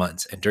 18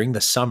 months. And during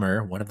the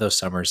summer, one of those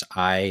summers,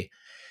 I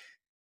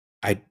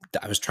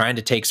I was trying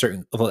to take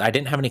certain, well, I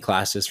didn't have any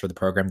classes for the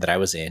program that I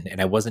was in,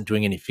 and I wasn't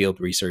doing any field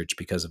research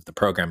because of the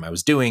program I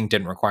was doing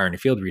didn't require any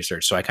field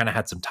research. So I kind of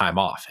had some time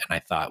off, and I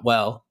thought,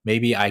 well,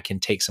 maybe I can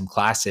take some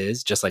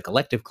classes, just like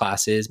elective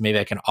classes. Maybe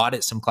I can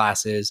audit some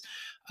classes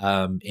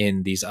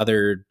in these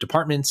other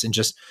departments and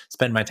just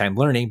spend my time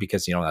learning,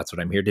 because that's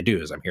what I'm here to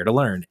do, is I'm here to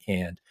learn.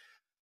 And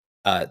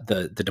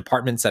the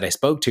departments that I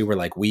spoke to were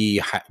like,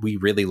 we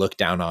really look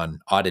down on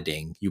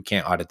auditing. You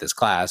can't audit this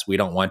class. We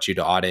don't want you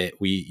to audit.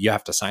 You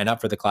have to sign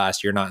up for the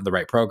class. You're not in the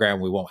right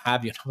program. We won't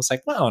have you. And I was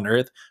like, what on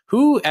earth?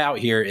 Who out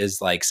here is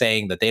like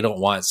saying that they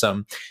don't want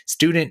some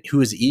student who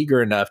is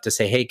eager enough to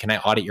say, hey, can I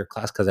audit your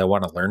class because I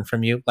want to learn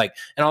from you? Like,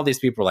 and all these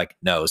people are like,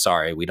 no,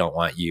 sorry, we don't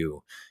want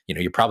you.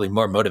 You're probably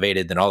more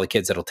motivated than all the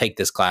kids that'll take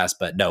this class,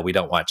 but no, we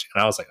don't want you.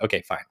 And I was like,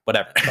 okay, fine,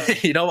 whatever.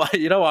 You don't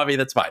want me.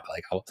 That's fine.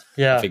 Like,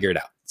 I'll figure it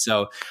out.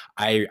 So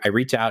I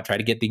reach out, try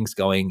to get things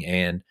going,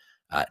 and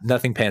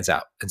nothing pans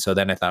out. And so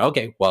then I thought,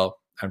 okay, well,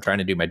 I'm trying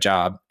to do my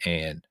job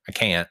and I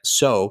can't.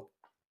 So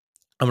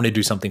I'm going to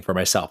do something for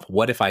myself.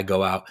 What if I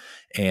go out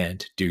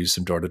and do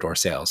some door-to-door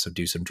sales? So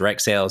do some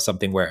direct sales,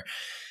 something where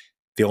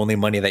the only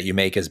money that you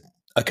make is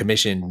a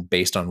commission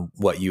based on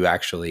what you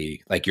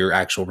actually, like, your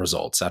actual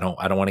results. I don't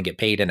want to get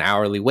paid an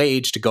hourly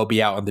wage to go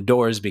be out on the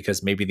doors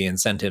because maybe the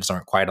incentives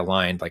aren't quite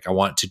aligned. Like, I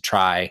want to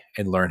try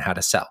and learn how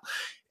to sell.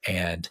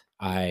 And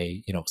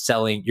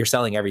you're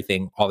selling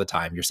everything all the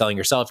time. You're selling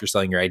yourself, you're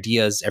selling your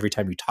ideas. Every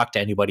time you talk to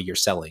anybody, you're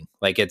selling.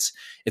 Like, it's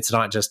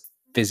not just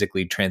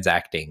physically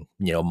transacting,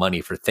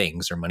 money for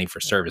things or money for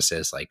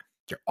services. Like,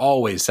 you're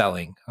always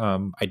selling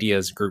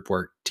ideas, group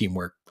work,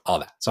 teamwork, all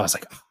that. So I was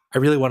like, oh, I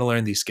really want to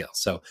learn these skills.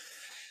 So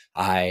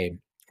I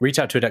reached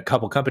out to a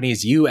couple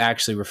companies. You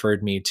actually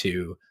referred me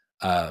to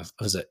I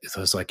think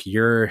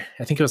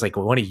it was like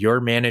one of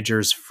your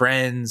manager's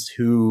friends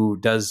who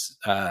does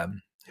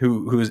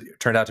who's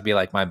turned out to be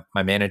like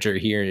my manager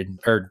here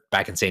or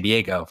back in San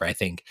Diego, I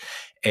think.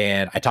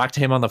 And I talked to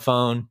him on the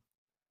phone.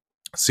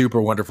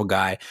 Super wonderful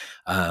guy.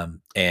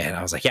 And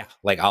I was like, yeah,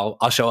 like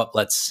I'll show up.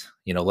 Let's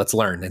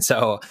learn. And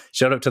so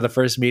showed up to the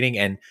first meeting,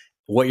 and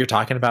what you're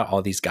talking about,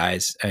 all these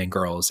guys and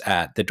girls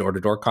at the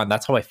door-to-door con,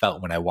 that's how I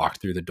felt when I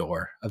walked through the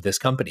door of this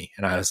company.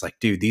 And I was like,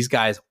 dude, these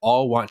guys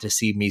all want to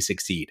see me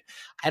succeed.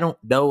 I don't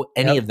know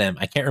any of them.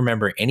 I can't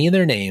remember any of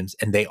their names,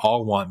 and they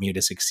all want me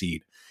to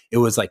succeed. It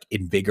was like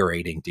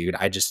invigorating, dude.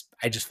 I just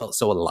felt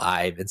so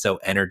alive and so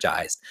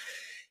energized,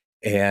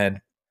 and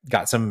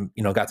got some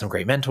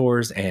great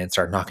mentors and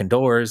started knocking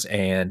doors.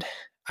 And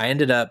I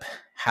ended up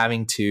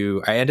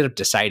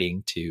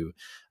deciding to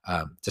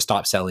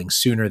stop selling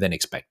sooner than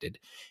expected.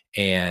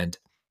 And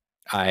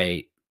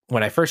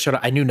when I first showed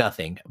up, I knew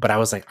nothing, but I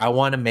was like, I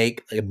want to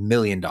make $1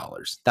 million.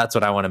 That's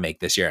what I want to make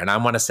this year. And I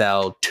want to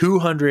sell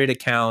 200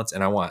 accounts,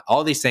 and I want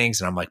all these things.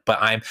 And I'm like, but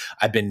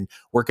I've been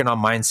working on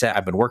mindset.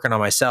 I've been working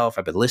on myself.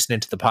 I've been listening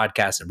to the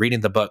podcast and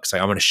reading the books.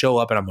 Like, I'm going to show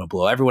up and I'm going to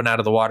blow everyone out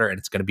of the water, and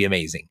it's going to be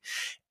amazing.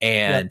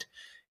 And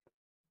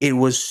it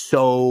was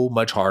so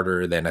much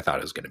harder than I thought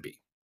it was going to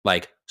be.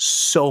 Like,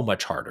 so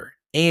much harder.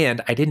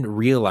 And I didn't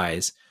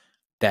realize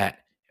that,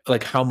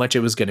 like, how much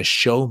it was going to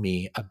show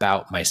me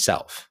about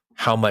myself,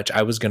 how much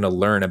I was going to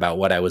learn about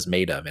what I was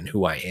made of and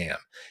who I am,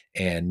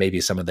 and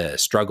maybe some of the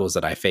struggles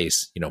that I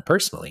face,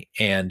 personally.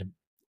 And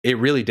it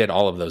really did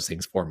all of those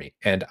things for me.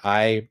 And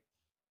I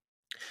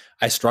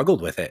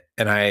struggled with it.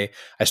 And I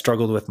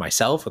struggled with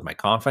myself, with my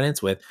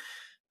confidence, with,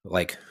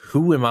 like,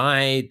 who am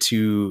I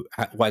to,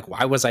 like,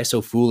 why was I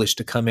so foolish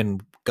to come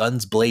in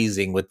guns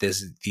blazing with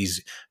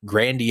these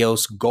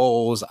grandiose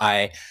goals?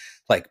 I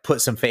like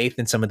put some faith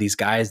in some of these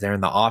guys there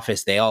in the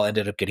office. They all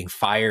ended up getting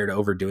fired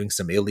over doing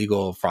some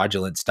illegal,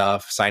 fraudulent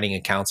stuff, signing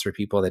accounts for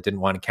people that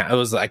didn't want to count. It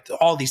was like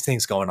all these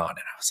things going on. And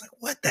I was like,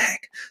 what the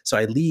heck? So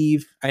I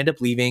end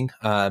up leaving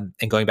and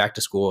going back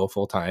to school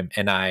full time.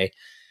 And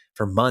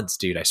for months,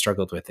 dude, I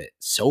struggled with it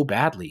so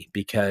badly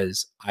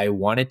because I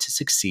wanted to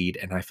succeed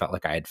and I felt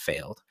like I had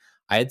failed.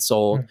 I had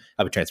sold,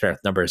 I'll be transparent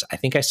with numbers. I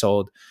think I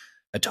sold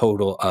a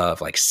total of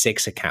like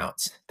 6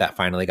 accounts that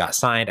finally got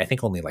signed. I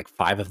think only like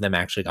 5 of them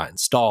actually got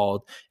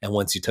installed. And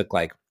once you took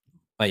like,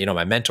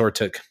 my mentor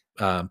took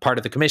part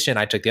of the commission,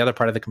 I took the other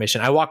part of the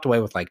commission. I walked away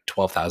with like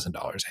 $12,000,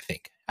 I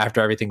think, after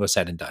everything was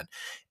said and done.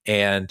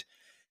 And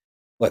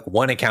like,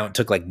 one account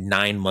took like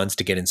 9 months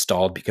to get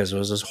installed because it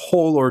was this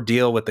whole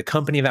ordeal with the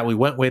company that we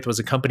went with was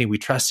a company we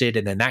trusted.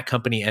 And then that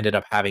company ended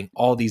up having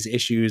all these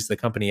issues. The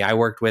company I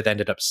worked with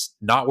ended up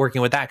not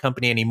working with that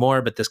company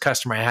anymore. But this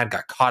customer I had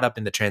got caught up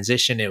in the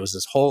transition. It was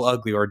this whole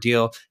ugly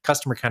ordeal.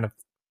 Customer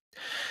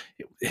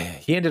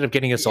he ended up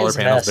getting his solar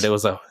panels, but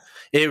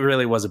it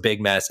really was a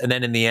big mess. And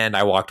then in the end,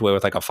 I walked away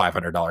with like a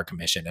 $500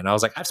 commission. And I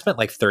was like, I've spent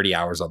like 30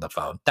 hours on the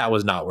phone. That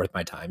was not worth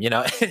my time,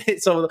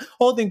 So the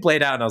whole thing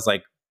played out and I was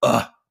like,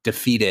 ugh.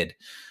 Defeated.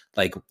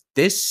 Like,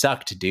 this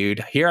sucked,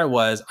 dude. Here I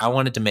was. I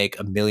wanted to make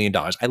 $1 million.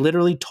 I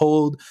literally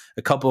told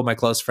a couple of my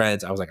close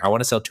friends, I was like, I want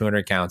to sell 200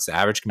 accounts. The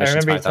average commission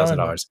is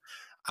 $5,000.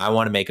 I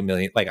want to make a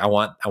million. Like I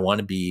want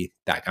to be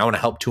that. I want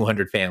to help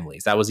 200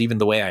 families. That was even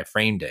the way I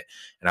framed it.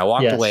 And I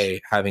walked Yes.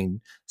 away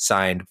having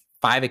signed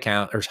 5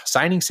 accounts or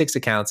signing 6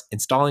 accounts,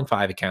 installing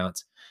 5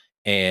 accounts.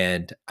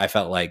 And I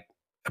felt like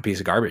a piece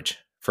of garbage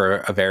for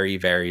a very,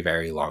 very,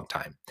 very long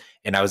time.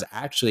 And I was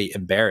actually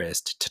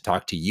embarrassed to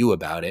talk to you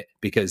about it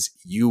because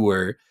you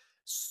were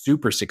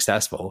super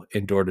successful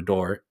in door to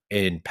door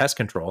in pest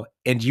control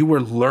and you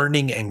were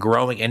learning and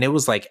growing. And it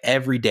was like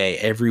every day,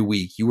 every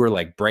week, you were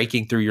like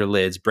breaking through your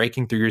lids,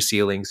 breaking through your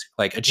ceilings,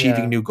 like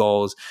achieving Yeah. new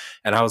goals.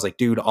 And I was like,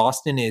 dude,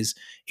 Austin is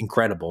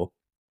incredible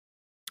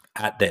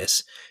at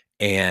this.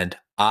 And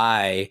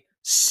I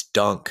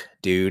stunk,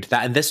 dude.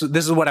 That and this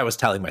is what I was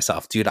telling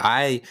myself, dude.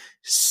 I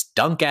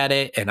stunk at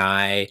it, and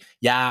I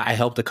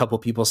helped a couple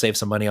people save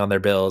some money on their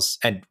bills,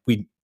 and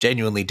we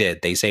genuinely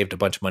did. They saved a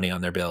bunch of money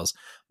on their bills,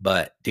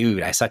 but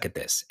dude, I suck at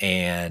this,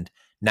 and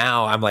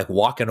now I'm like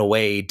walking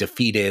away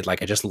defeated,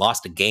 like I just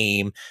lost a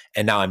game,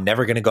 and now I'm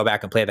never going to go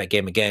back and play that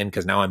game again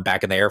because now I'm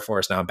back in the Air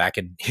Force. Now I'm back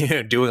in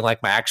doing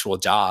like my actual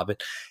job,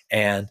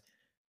 and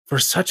for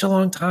such a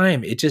long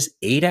time, it just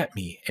ate at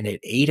me and it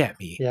ate at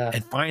me. Yeah.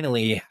 And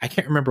finally, I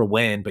can't remember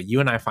when, but you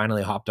and I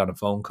finally hopped on a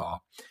phone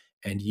call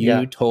and you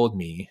Yeah. told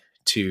me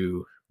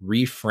to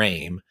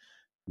reframe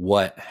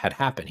what had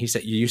happened. He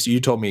said,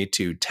 you told me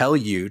to tell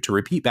you, to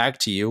repeat back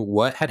to you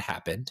what had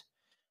happened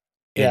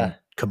Yeah. in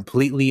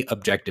completely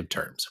objective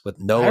terms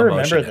with I no remember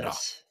emotion at all.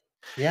 this.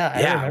 Yeah,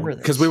 I Yeah, remember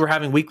because we this. were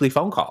having weekly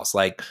phone calls,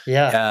 like,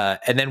 Yeah.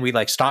 and then we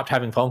like stopped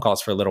having phone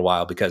calls for a little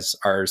while because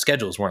our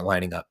schedules weren't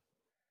lining up.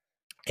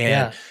 And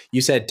Yeah.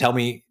 you said, tell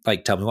me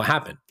what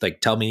happened.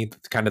 Like, tell me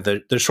kind of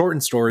the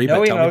shortened story, No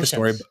but tell me the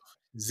story. emotions.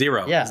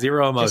 Zero, Yeah.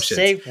 zero Just emotions.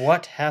 say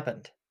what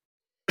happened.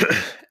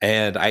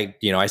 And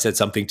I said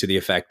something to the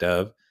effect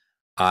of,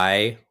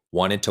 I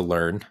wanted to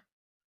learn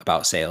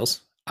about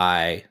sales.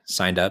 I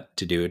signed up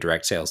to do a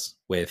direct sales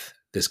with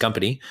this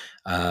company.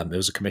 It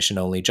was a commission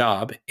only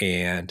job.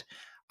 And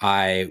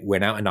I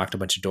went out and knocked a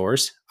bunch of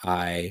doors.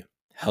 I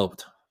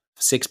helped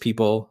 6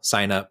 people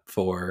sign up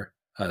for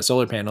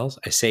solar panels.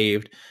 I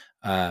saved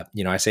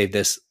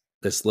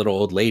this little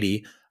old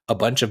lady a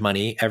bunch of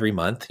money every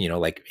month,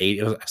 like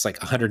it's like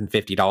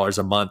 $150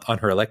 a month on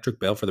her electric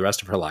bill for the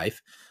rest of her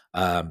life.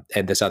 And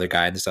this other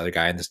guy and this other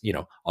guy and this,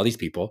 all these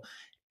people.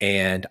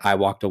 And I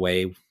walked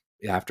away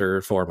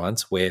after 4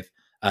 months with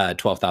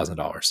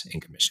 $12,000 in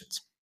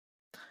commissions.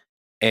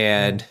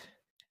 And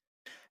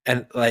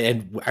Mm.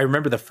 and I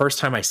remember the first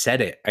time I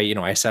said it,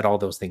 I said all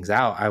those things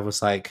out. I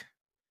was like,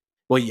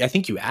 well, I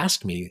think you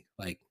asked me,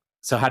 like,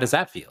 so how does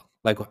that feel?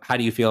 Like, how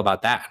do you feel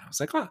about that? And I was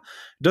like, oh, it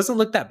doesn't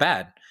look that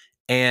bad.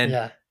 And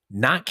Yeah.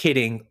 not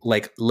kidding,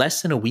 like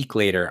less than a week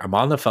later, I'm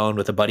on the phone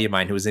with a buddy of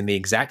mine who was in the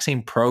exact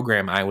same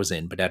program I was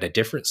in, but at a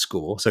different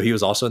school. So he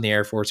was also in the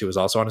Air Force. He was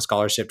also on a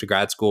scholarship to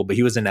grad school, but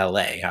he was in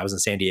LA. I was in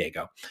San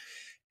Diego.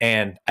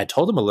 And I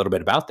told him a little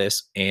bit about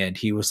this, and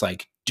he was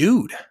like,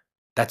 dude,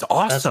 that's That's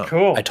awesome. I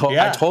cool. told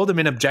I Yeah. told him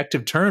in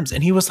objective terms,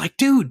 and he was like,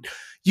 dude,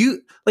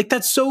 you like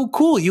that's so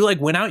cool. You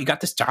like went out, you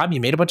got this job, you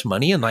made a bunch of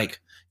money, and like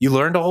you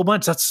learned a whole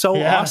bunch. That's so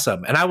Yeah.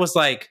 awesome. And I was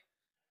like,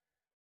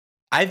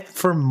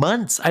 for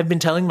months I've been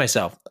telling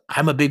myself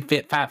I'm a big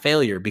fat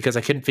failure because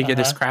I couldn't figure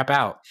this Uh-huh. crap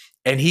out.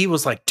 And he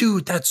was like,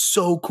 dude, that's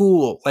so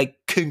cool. Like,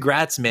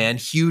 congrats, man.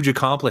 Huge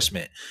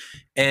accomplishment.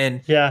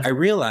 And Yeah. I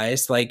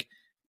realized like,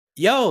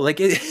 yo, like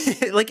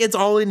like it's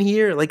all in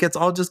here. Like it's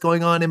all just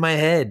going on in my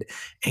head.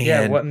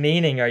 Yeah. And What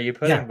meaning are you yeah,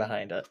 putting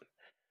behind it?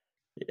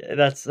 Yeah,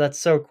 that's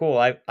so cool.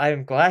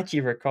 I'm glad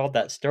you recalled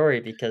that story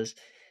because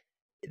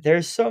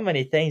there's so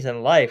many things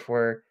in life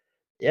where,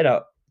 you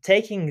know,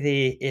 taking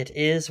the "it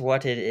is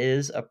what it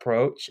is"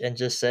 approach and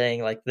just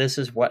saying like, "This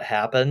is what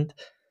happened."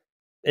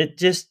 It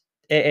just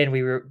and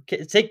we were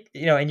take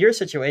in your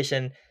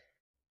situation,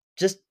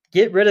 just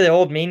get rid of the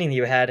old meaning that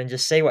you had and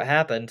just say what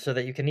happened so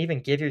that you can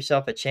even give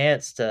yourself a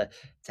chance to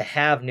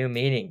have new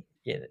meaning,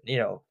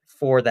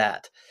 for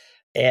that.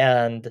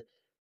 And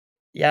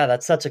yeah,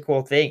 that's such a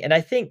cool thing. And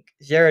I think,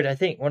 Jared, I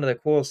think one of the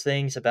coolest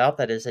things about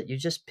that is that you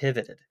just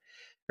pivoted,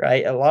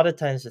 right? A lot of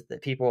times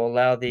that people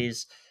allow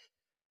these,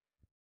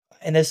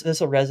 and this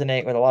will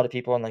resonate with a lot of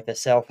people in like the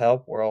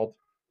self-help world.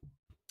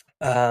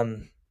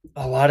 um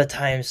a lot of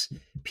times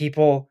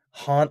people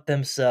haunt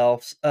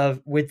themselves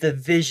of with the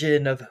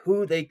vision of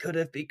who they could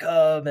have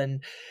become,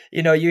 and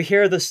you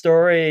hear the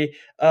story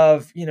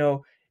of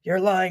you're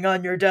lying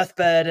on your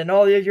deathbed and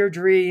all of your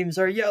dreams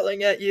are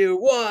yelling at you,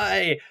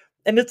 why?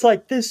 And it's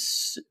like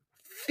this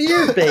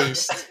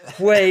fear-based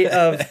way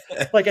of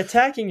like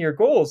attacking your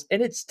goals,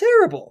 and it's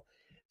terrible.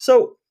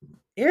 So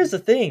here's the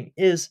thing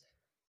is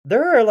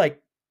there are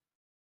like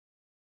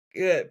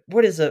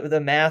what is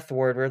the math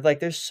word where like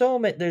there's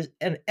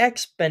an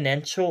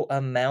exponential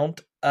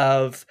amount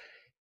of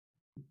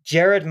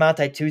Jared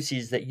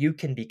Matatusis that you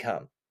can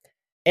become.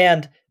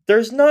 And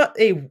there's not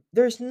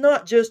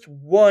just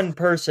one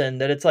person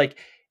that it's like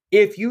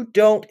if you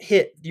don't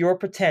hit your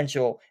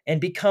potential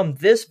and become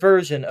this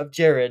version of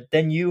Jared,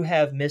 then you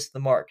have missed the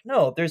mark.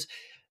 No, there's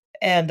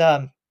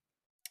and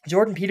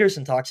Jordan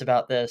Peterson talks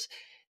about this.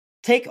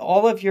 Take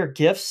all of your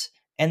gifts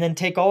and then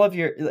take all of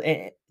your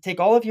take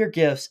all of your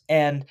gifts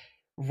and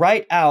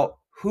write out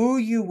who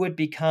you would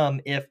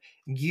become if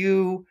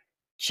you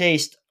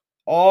chased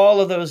all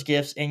of those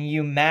gifts and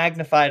you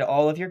magnified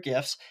all of your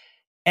gifts,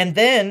 and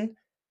then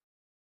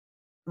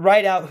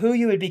write out who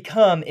you would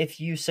become if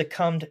you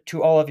succumbed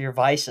to all of your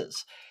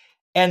vices.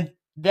 And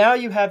now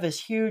you have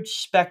this huge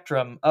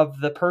spectrum of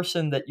the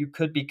person that you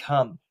could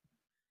become.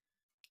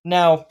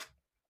 Now,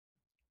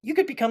 you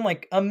could become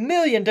like a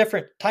million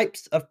different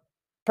types of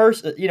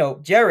person,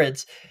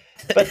 Jareds,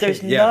 but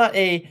Yeah.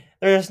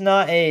 there's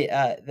not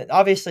a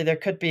obviously there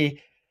could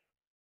be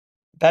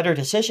better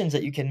decisions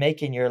that you can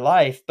make in your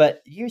life,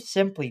 but you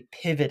simply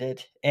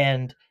pivoted,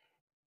 and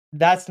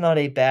that's not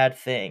a bad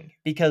thing,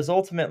 because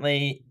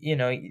ultimately,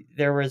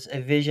 there was a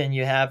vision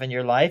you have in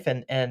your life,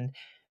 and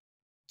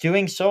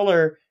doing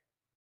solar,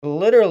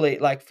 literally,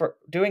 like, for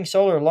doing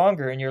solar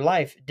longer in your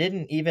life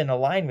didn't even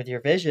align with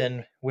your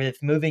vision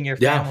with moving your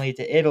Yeah. family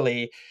to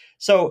Italy.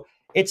 So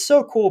it's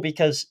so cool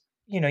because,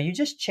 you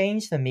just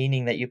changed the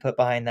meaning that you put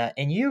behind that,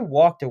 and you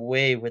walked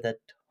away with a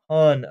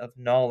ton of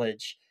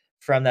knowledge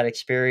from that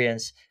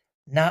experience.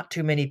 Not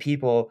too many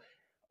people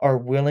are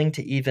willing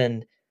to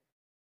even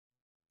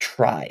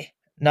try.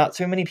 Not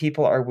too many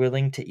people are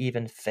willing to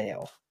even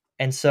fail.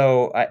 And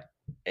so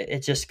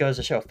it just goes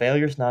to show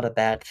failure's not a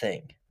bad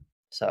thing.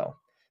 So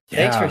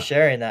thanks for Yeah.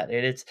 sharing that,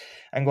 dude.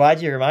 I'm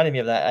glad you reminded me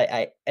of that.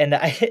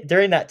 I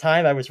during that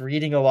time I was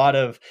reading a lot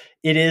of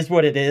 "It Is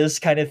What It Is"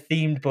 kind of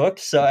themed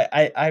books, so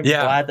I'm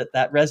Yeah. glad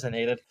that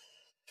resonated.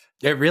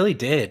 It really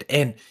did.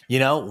 And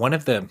one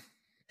of the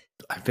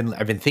I've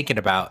been thinking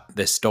about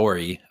this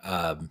story.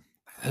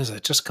 It was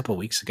just a couple of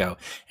weeks ago,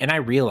 and I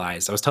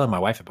realized I was telling my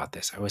wife about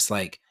this. I was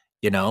like,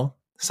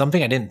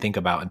 something I didn't think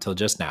about until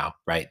just now.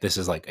 Right, this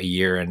is like a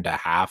year and a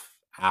half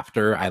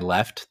after I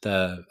left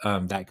the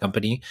that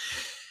company.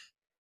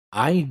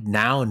 I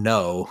now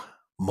know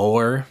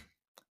more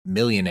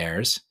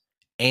millionaires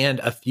and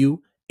a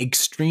few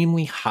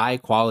extremely high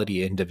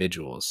quality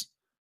individuals.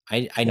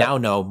 I Yep. now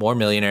know more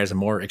millionaires and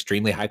more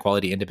extremely high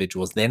quality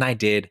individuals than I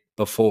did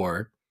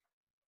before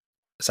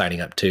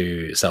signing up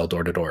to sell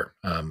door to door.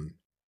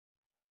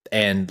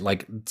 And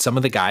like some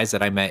of the guys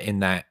that I met in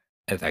that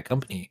at that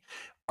company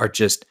are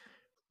just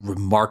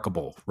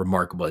remarkable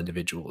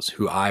individuals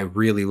who I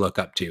really look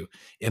up to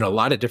in a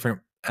lot of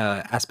different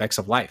aspects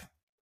of life.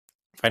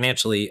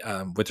 Financially,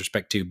 with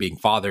respect to being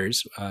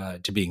fathers,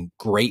 to being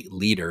great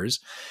leaders,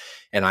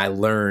 and I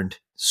learned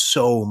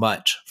so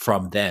much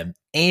from them.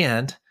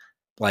 And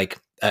like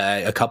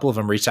a couple of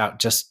them reached out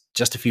just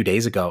a few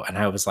days ago, and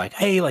I was like,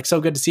 "Hey, like, so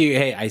good to see you.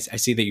 Hey, I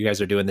see that you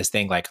guys are doing this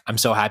thing. Like, I'm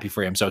so happy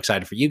for you. I'm so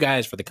excited for you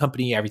guys, for the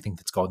company, everything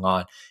that's going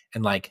on.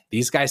 And like,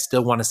 these guys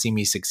still want to see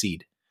me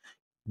succeed.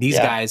 These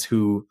Yeah. guys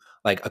who,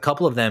 like, a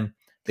couple of them,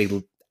 they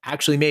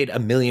actually made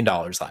 $1 million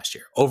last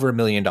year, over $1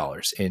 million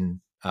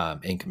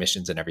in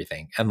commissions and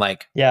everything, and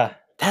like Yeah.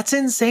 that's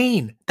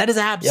insane. That is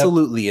Yep.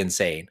 absolutely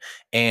insane.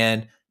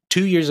 And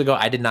 2 years ago,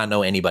 I did not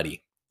know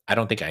anybody. I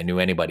don't think I knew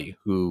anybody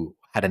who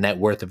had a net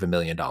worth of $1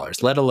 million,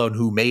 let alone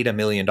who made $1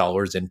 million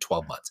in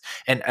 12 months.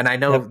 And I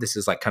know Yep. this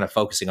is like kind of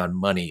focusing on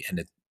money,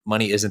 and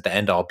money isn't the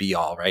end all be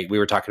all, right? We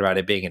were talking about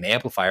it being an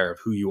amplifier of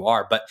who you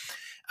are, but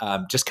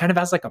just kind of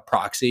as like a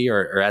proxy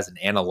or as an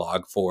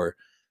analog for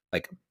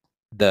like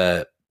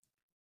the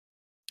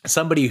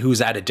somebody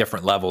who's at a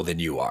different level than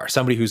you are,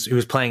 somebody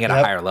who's playing at a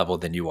Yep. higher level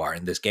than you are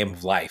in this game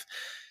of life.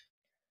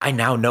 I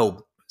now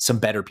know some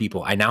better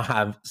people. I now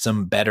have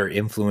some better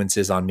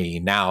influences on me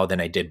now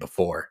than I did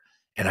before.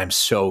 And I'm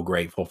so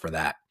grateful for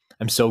that.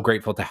 I'm so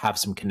grateful to have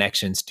some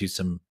connections to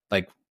some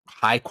like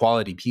high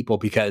quality people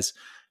because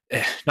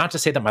not to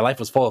say that my life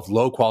was full of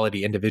low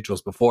quality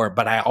individuals before,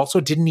 but I also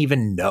didn't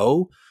even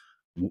know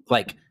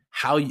like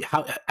how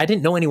I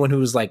didn't know anyone who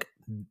was like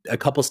a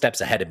couple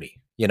steps ahead of me,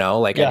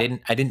 like I Yeah.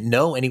 didn't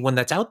know anyone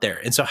that's out there.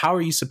 And so how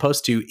are you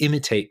supposed to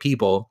imitate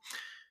people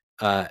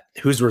whose You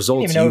didn't even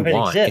results know you if it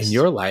want in exists.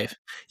 your life.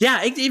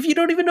 Yeah, if you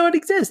don't even know it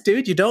exists,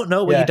 dude, you don't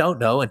know what you Yeah. don't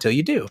know until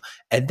you do.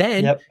 And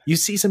then Yep. you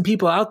see some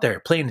people out there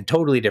playing a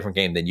totally different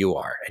game than you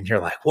are. And you're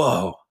like,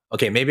 whoa,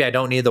 okay, maybe I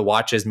don't need the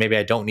watches, maybe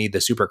I don't need the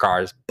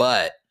supercars,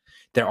 but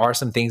there are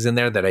some things in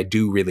there that I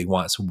do really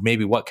want. So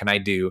maybe what can I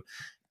do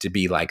to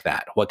be like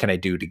that? What can I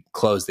do to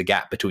close the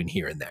gap between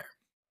here and there?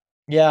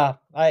 Yeah.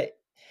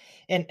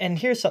 And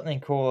here's something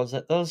cool is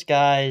that those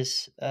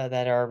guys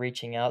that are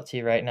reaching out to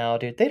you right now,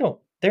 dude,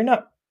 they're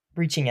not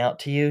reaching out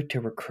to you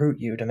to recruit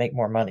you to make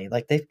more money.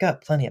 Like, they've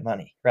got plenty of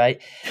money,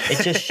 right?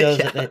 It just shows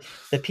that Yeah.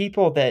 the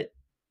people that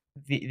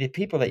the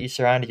people that you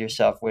surrounded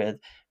yourself with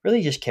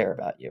really just care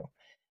about you.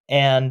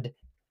 And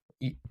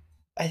y-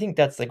 I think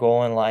that's the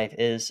goal in life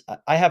is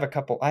I have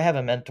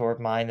a mentor of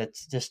mine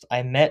that's just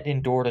I met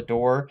in door to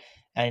door.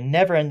 I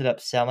never ended up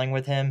selling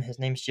with him. His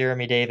name's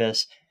Jeremy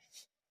Davis,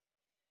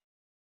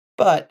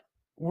 but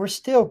we're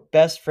still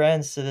best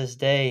friends to this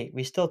day.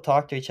 We still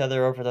talk to each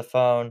other over the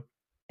phone,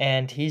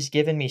 and he's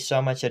given me so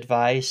much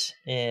advice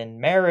in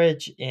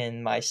marriage,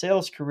 in my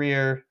sales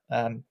career,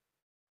 and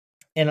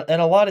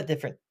a lot of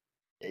different.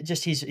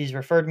 Just he's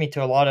referred me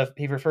to a lot of.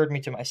 He referred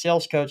me to my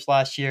sales coach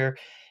last year,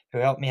 who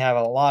helped me have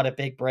a lot of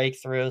big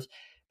breakthroughs.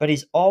 but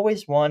he's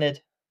always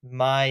wanted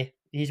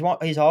he's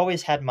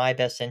always had my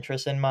best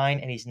interest in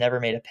mind, and he's never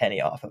made a penny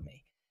off of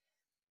me.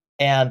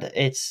 And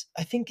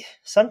I think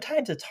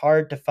sometimes it's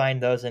hard to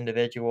find those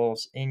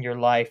individuals in your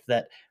life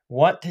that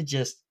want to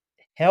just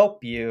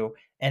help you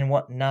and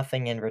want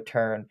nothing in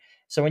return.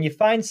 So when you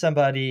find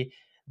somebody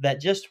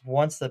that just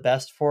wants the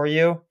best for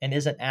you and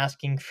isn't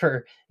asking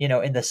for,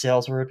 in the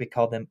sales word, we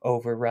call them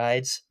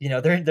overrides.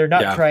 They're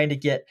not Yeah. trying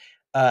to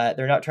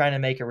they're not trying to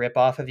make a rip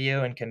off of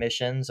you in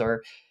commissions,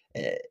 or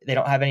they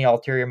don't have any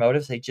ulterior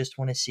motives. They just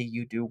want to see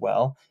you do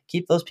well.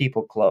 Keep those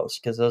people close,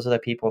 because those are the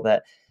people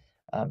that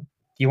um,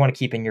 you want to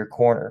keep in your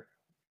corner.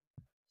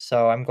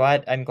 So I'm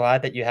glad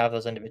that you have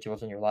those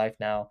individuals in your life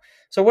now.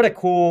 So what a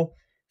cool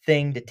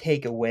thing to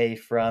take away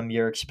from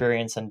your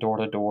experience in door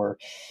to door.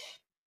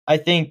 I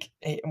think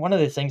one of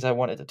the things I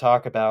wanted to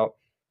talk about,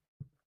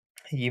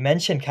 you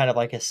mentioned kind of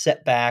like a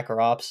setback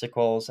or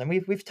obstacles, and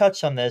we've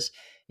touched on this.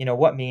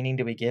 What meaning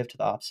do we give to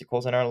the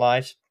obstacles in our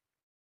lives?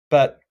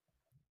 But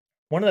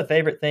one of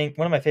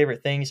my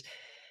favorite things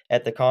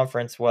at the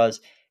conference was,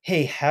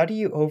 hey, how do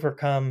you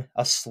overcome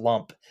a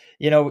slump?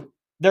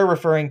 They're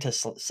referring to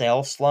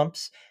sales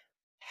slumps.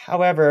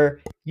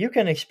 However, you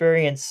can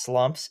experience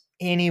slumps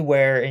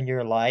anywhere in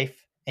your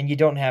life, and you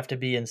don't have to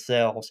be in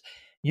sales.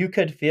 You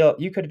could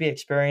be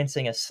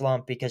experiencing a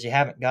slump because you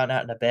haven't gotten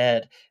out of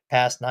bed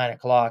past 9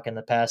 o'clock in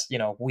the past,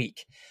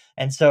 week.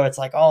 And so it's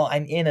like, oh,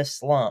 I'm in a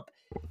slump.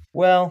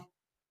 Well,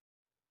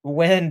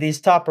 when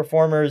these top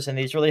performers and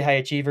these really high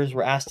achievers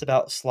were asked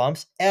about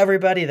slumps,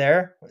 everybody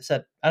there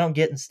said, I don't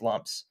get in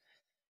slumps.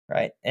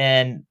 Right.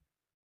 And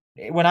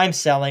when I'm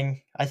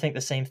selling, I think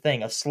the same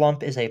thing. A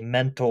slump is a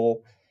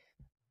mental,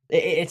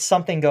 it's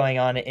something going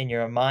on in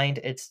your mind.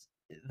 It's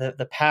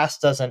the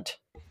past doesn't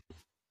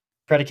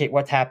predicate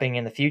what's happening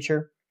in the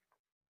future.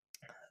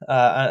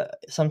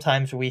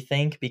 Sometimes we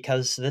think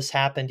because this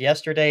happened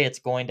yesterday, it's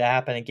going to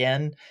happen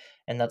again,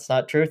 and that's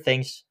not true.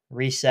 Things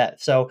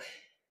reset. So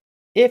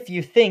if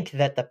you think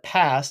that the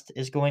past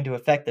is going to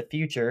affect the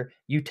future,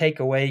 you take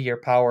away your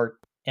power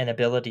and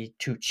ability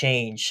to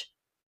change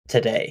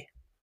today.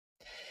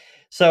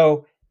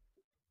 So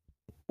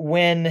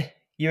when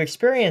you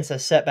experience a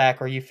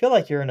setback or you feel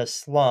like you're in a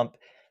slump,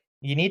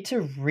 you need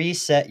to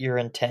reset your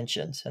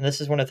intentions. And this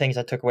is one of the things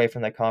I took away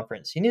from the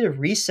conference. You need to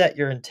reset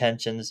your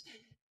intentions,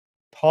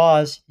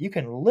 pause. You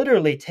can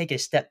literally take a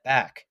step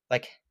back.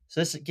 So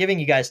this is giving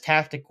you guys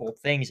tactical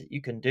things that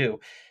you can do.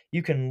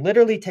 You can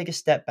literally take a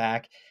step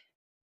back,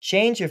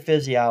 change your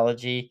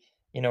physiology,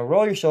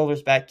 roll your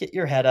shoulders back, get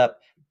your head up,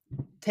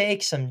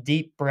 take some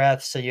deep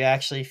breaths so you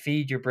actually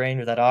feed your brain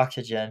with that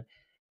oxygen,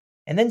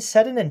 and then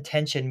set an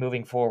intention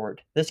moving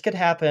forward. This could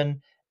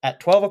happen at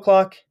 12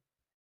 o'clock,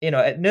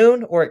 at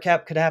noon, or it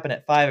could happen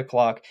at 5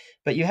 o'clock,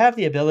 but you have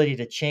the ability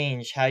to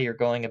change how you're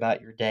going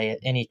about your day at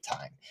any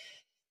time.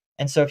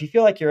 And so if you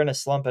feel like you're in a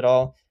slump at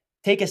all,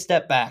 take a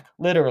step back,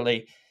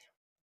 literally,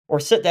 or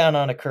sit down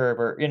on a curb,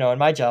 or, in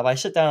my job, I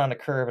sit down on a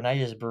curb and I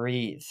just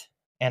breathe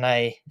and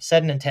I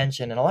set an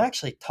intention, and I'll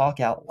actually talk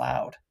out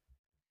loud,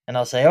 and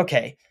I'll say,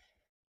 okay,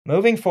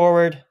 moving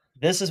forward,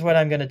 this is what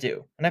I'm going to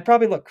do. And I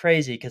probably look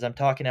crazy because I'm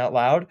talking out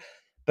loud,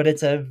 but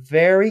it's a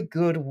very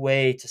good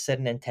way to set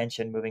an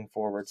intention moving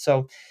forward.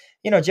 So,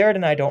 Jared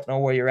and I don't know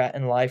where you're at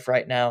in life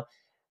right now,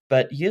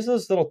 but use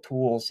those little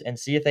tools and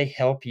see if they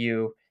help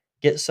you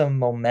get some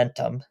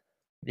momentum,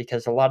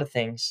 because a lot of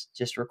things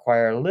just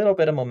require a little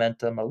bit of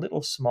momentum, a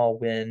little small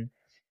win,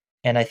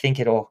 and I think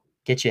it'll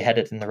get you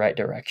headed in the right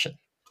direction.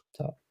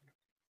 So,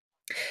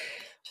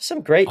 just some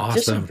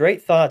Awesome.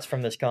 great thoughts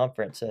from this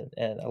conference,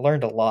 and I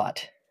learned a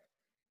lot.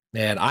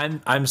 Man,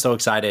 I'm so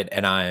excited,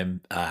 and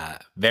I'm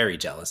very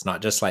jealous,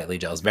 not just slightly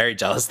jealous, very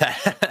jealous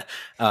that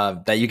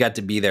that you got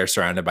to be there,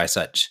 surrounded by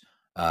such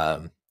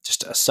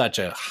such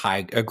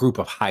a group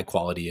of high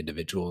quality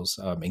individuals,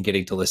 and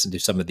getting to listen to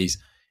some of these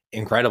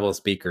incredible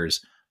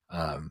speakers.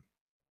 Um,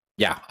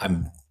 yeah,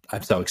 I'm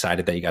so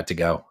excited that you got to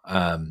go.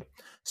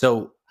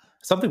 So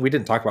something we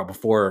didn't talk about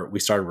before we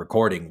started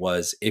recording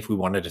was if we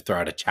wanted to throw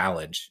out a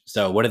challenge.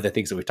 So one of the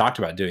things that we've talked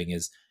about doing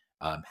is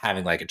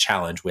having like a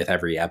challenge with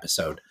every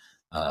episode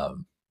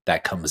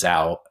that comes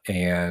out.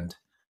 And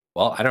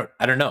well,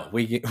 I don't know.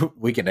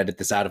 We can edit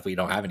this out if we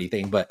don't have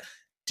anything. But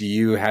do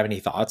you have any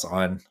thoughts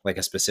on like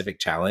a specific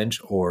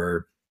challenge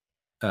or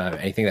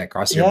anything that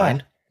crosses your Yeah.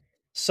 mind?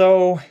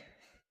 So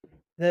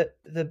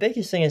the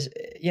biggest thing is,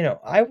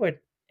 I would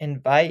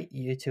invite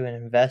you to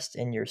invest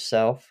in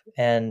yourself,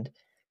 and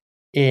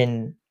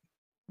in,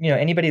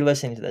 anybody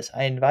listening to this.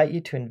 I invite you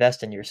to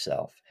invest in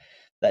yourself.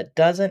 That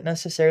doesn't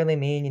necessarily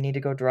mean you need to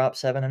go drop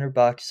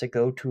 $700 to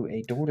go to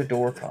a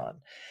door-to-door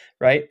con,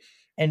 right?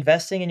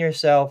 Investing in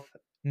yourself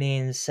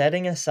means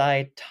setting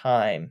aside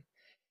time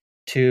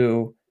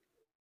to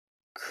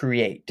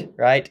create,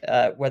 right?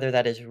 Whether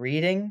that is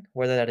reading,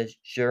 whether that is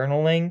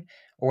journaling,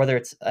 or whether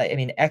it's,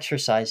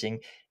 exercising.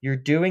 You're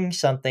doing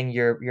something.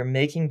 You're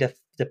making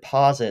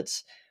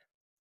deposits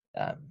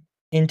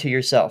into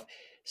yourself.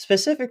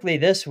 Specifically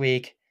this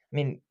week,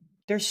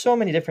 there's so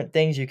many different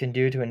things you can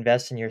do to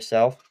invest in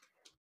yourself.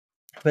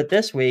 But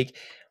this week,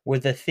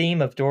 with the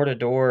theme of door to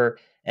door,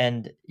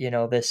 and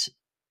this,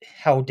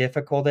 how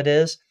difficult it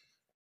is,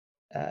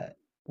 uh,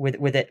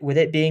 with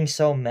it being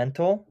so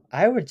mental,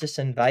 I would just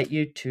invite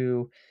you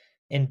to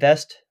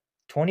invest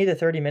 20 to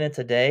 30 minutes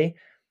a day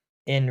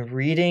in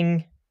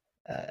reading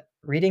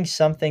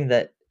something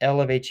that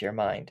elevates your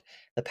mind.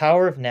 The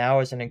Power of Now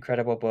is an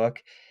incredible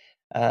book.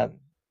 Um,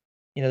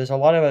 there's a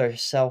lot of other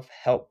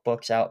self-help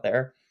books out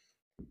there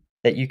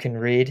that you can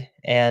read,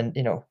 and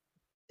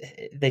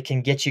they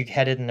can get you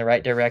headed in the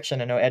right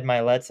direction. I know Ed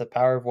Milet's The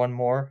Power of One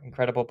More,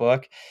 incredible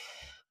book.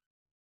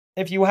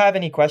 If you have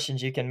any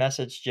questions, you can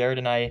message Jared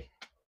and I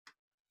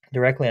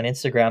directly on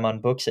Instagram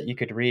on books that you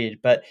could read,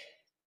 but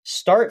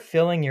start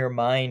filling your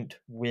mind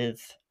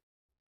with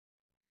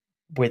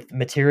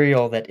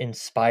material that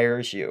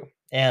inspires you.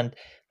 And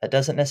that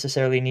doesn't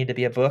necessarily need to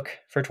be a book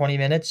for 20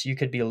 minutes. You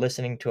could be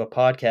listening to a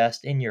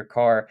podcast in your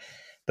car.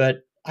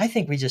 But I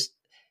think we just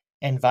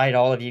invite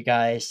all of you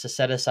guys to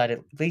set aside at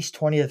least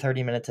 20 to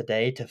 30 minutes a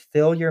day to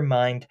fill your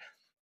mind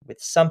with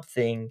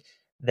something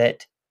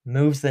that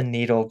moves the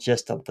needle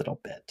just a little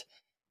bit.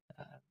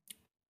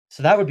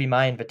 So that would be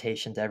my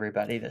invitation to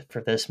everybody for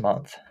this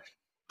month.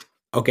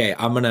 Okay,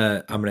 I'm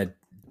gonna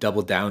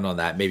double down on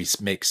that. Maybe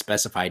make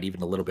specified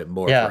even a little bit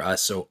more Yeah. for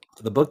us. So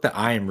the book that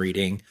I am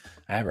reading,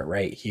 I have it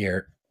right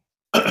here.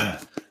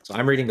 So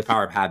I'm reading The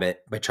Power of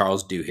Habit by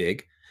Charles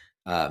Duhigg.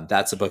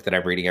 That's a book that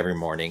I'm reading every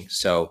morning.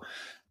 So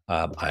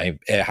I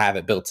have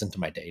it built into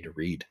my day to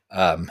read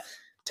 10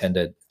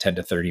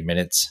 to 30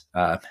 minutes,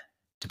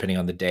 depending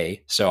on the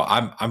day. So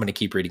I'm going to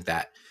keep reading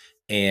that.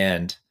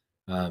 And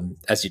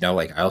as you know,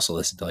 like I also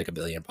listen to like a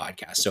billion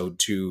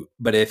podcasts.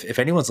 But if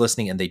anyone's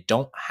listening and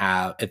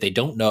if they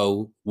don't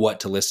know what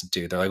to listen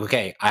to, they're like,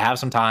 okay, I have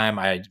some time.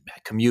 I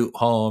commute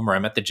home or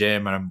I'm at the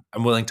gym and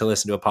I'm willing to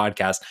listen to a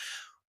podcast.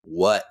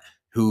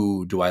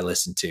 Who do I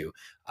listen to?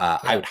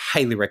 I would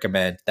highly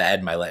recommend the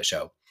Ed Milet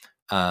Show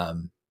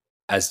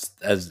as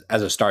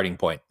a starting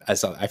point.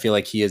 I feel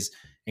like he is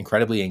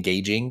incredibly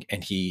engaging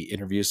and he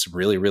interviews some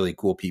really, really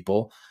cool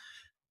people.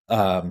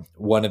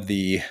 One of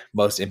the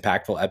most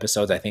impactful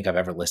episodes I think I've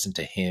ever listened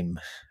to him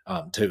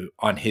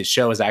on his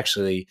show is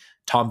actually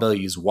Tom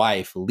Bilyeu's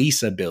wife,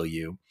 Lisa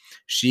Bilyeau.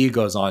 She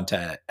goes on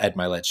to Ed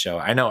Milet's show.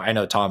 I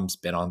know Tom's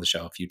been on the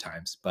show a few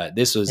times, but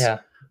this was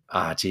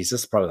this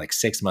is probably like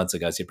 6 months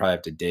ago. So you'd probably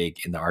have to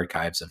dig in the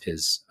archives of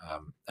his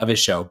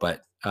show.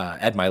 But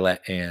Ed Milet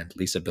and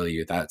Lisa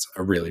Bilyeau, that's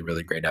a really,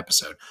 really great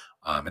episode.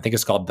 I think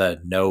it's called The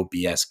No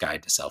BS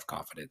Guide to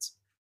Self-Confidence.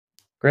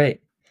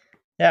 Great.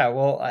 Yeah,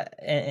 well,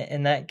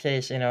 in that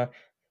case,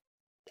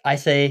 I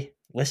say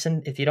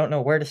listen. If you don't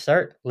know where to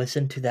start,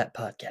 listen to that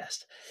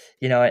podcast.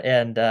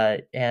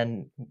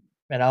 And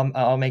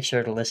I'll make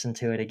sure to listen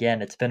to it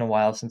again. It's been a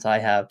while since I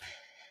have,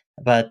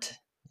 but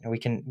we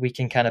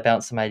can kind of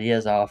bounce some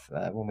ideas off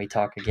when we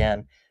talk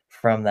again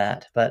from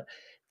that. But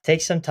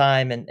take some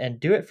time and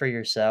do it for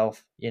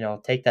yourself.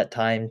 Take that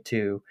time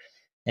to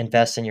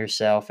invest in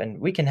yourself, and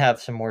we can have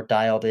some more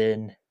dialed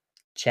in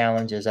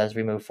challenges as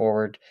we move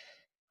forward.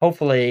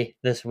 Hopefully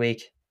this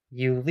week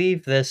you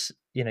leave this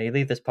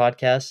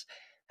podcast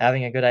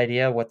having a good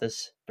idea what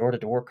this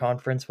door-to-door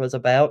conference was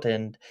about,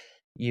 and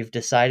you've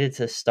decided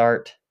to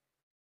start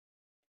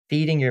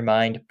feeding your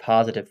mind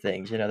positive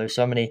things. There's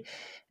so many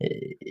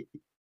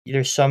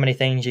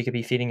things you could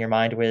be feeding your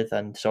mind with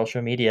on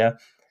social media,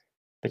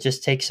 but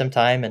just take some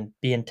time and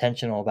be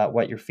intentional about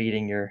what you're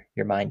feeding your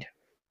mind.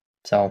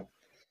 So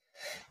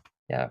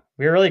yeah,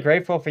 we're really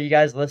grateful for you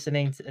guys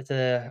listening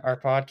to our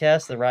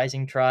podcast, The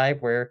Rising Tribe,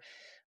 where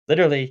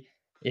literally,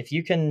 if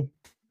you can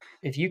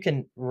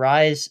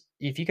rise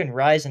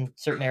in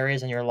certain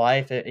areas in your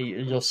life,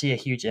 you'll see a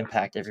huge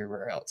impact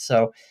everywhere else.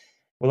 So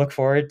we look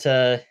forward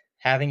to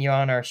having you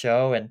on our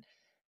show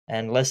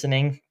and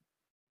listening.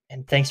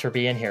 And thanks for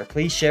being here.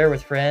 Please share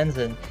with friends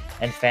and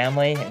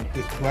family and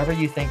whoever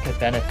you think could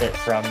benefit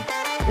from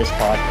this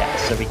podcast,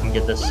 so we can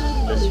get this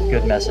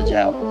good message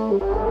out.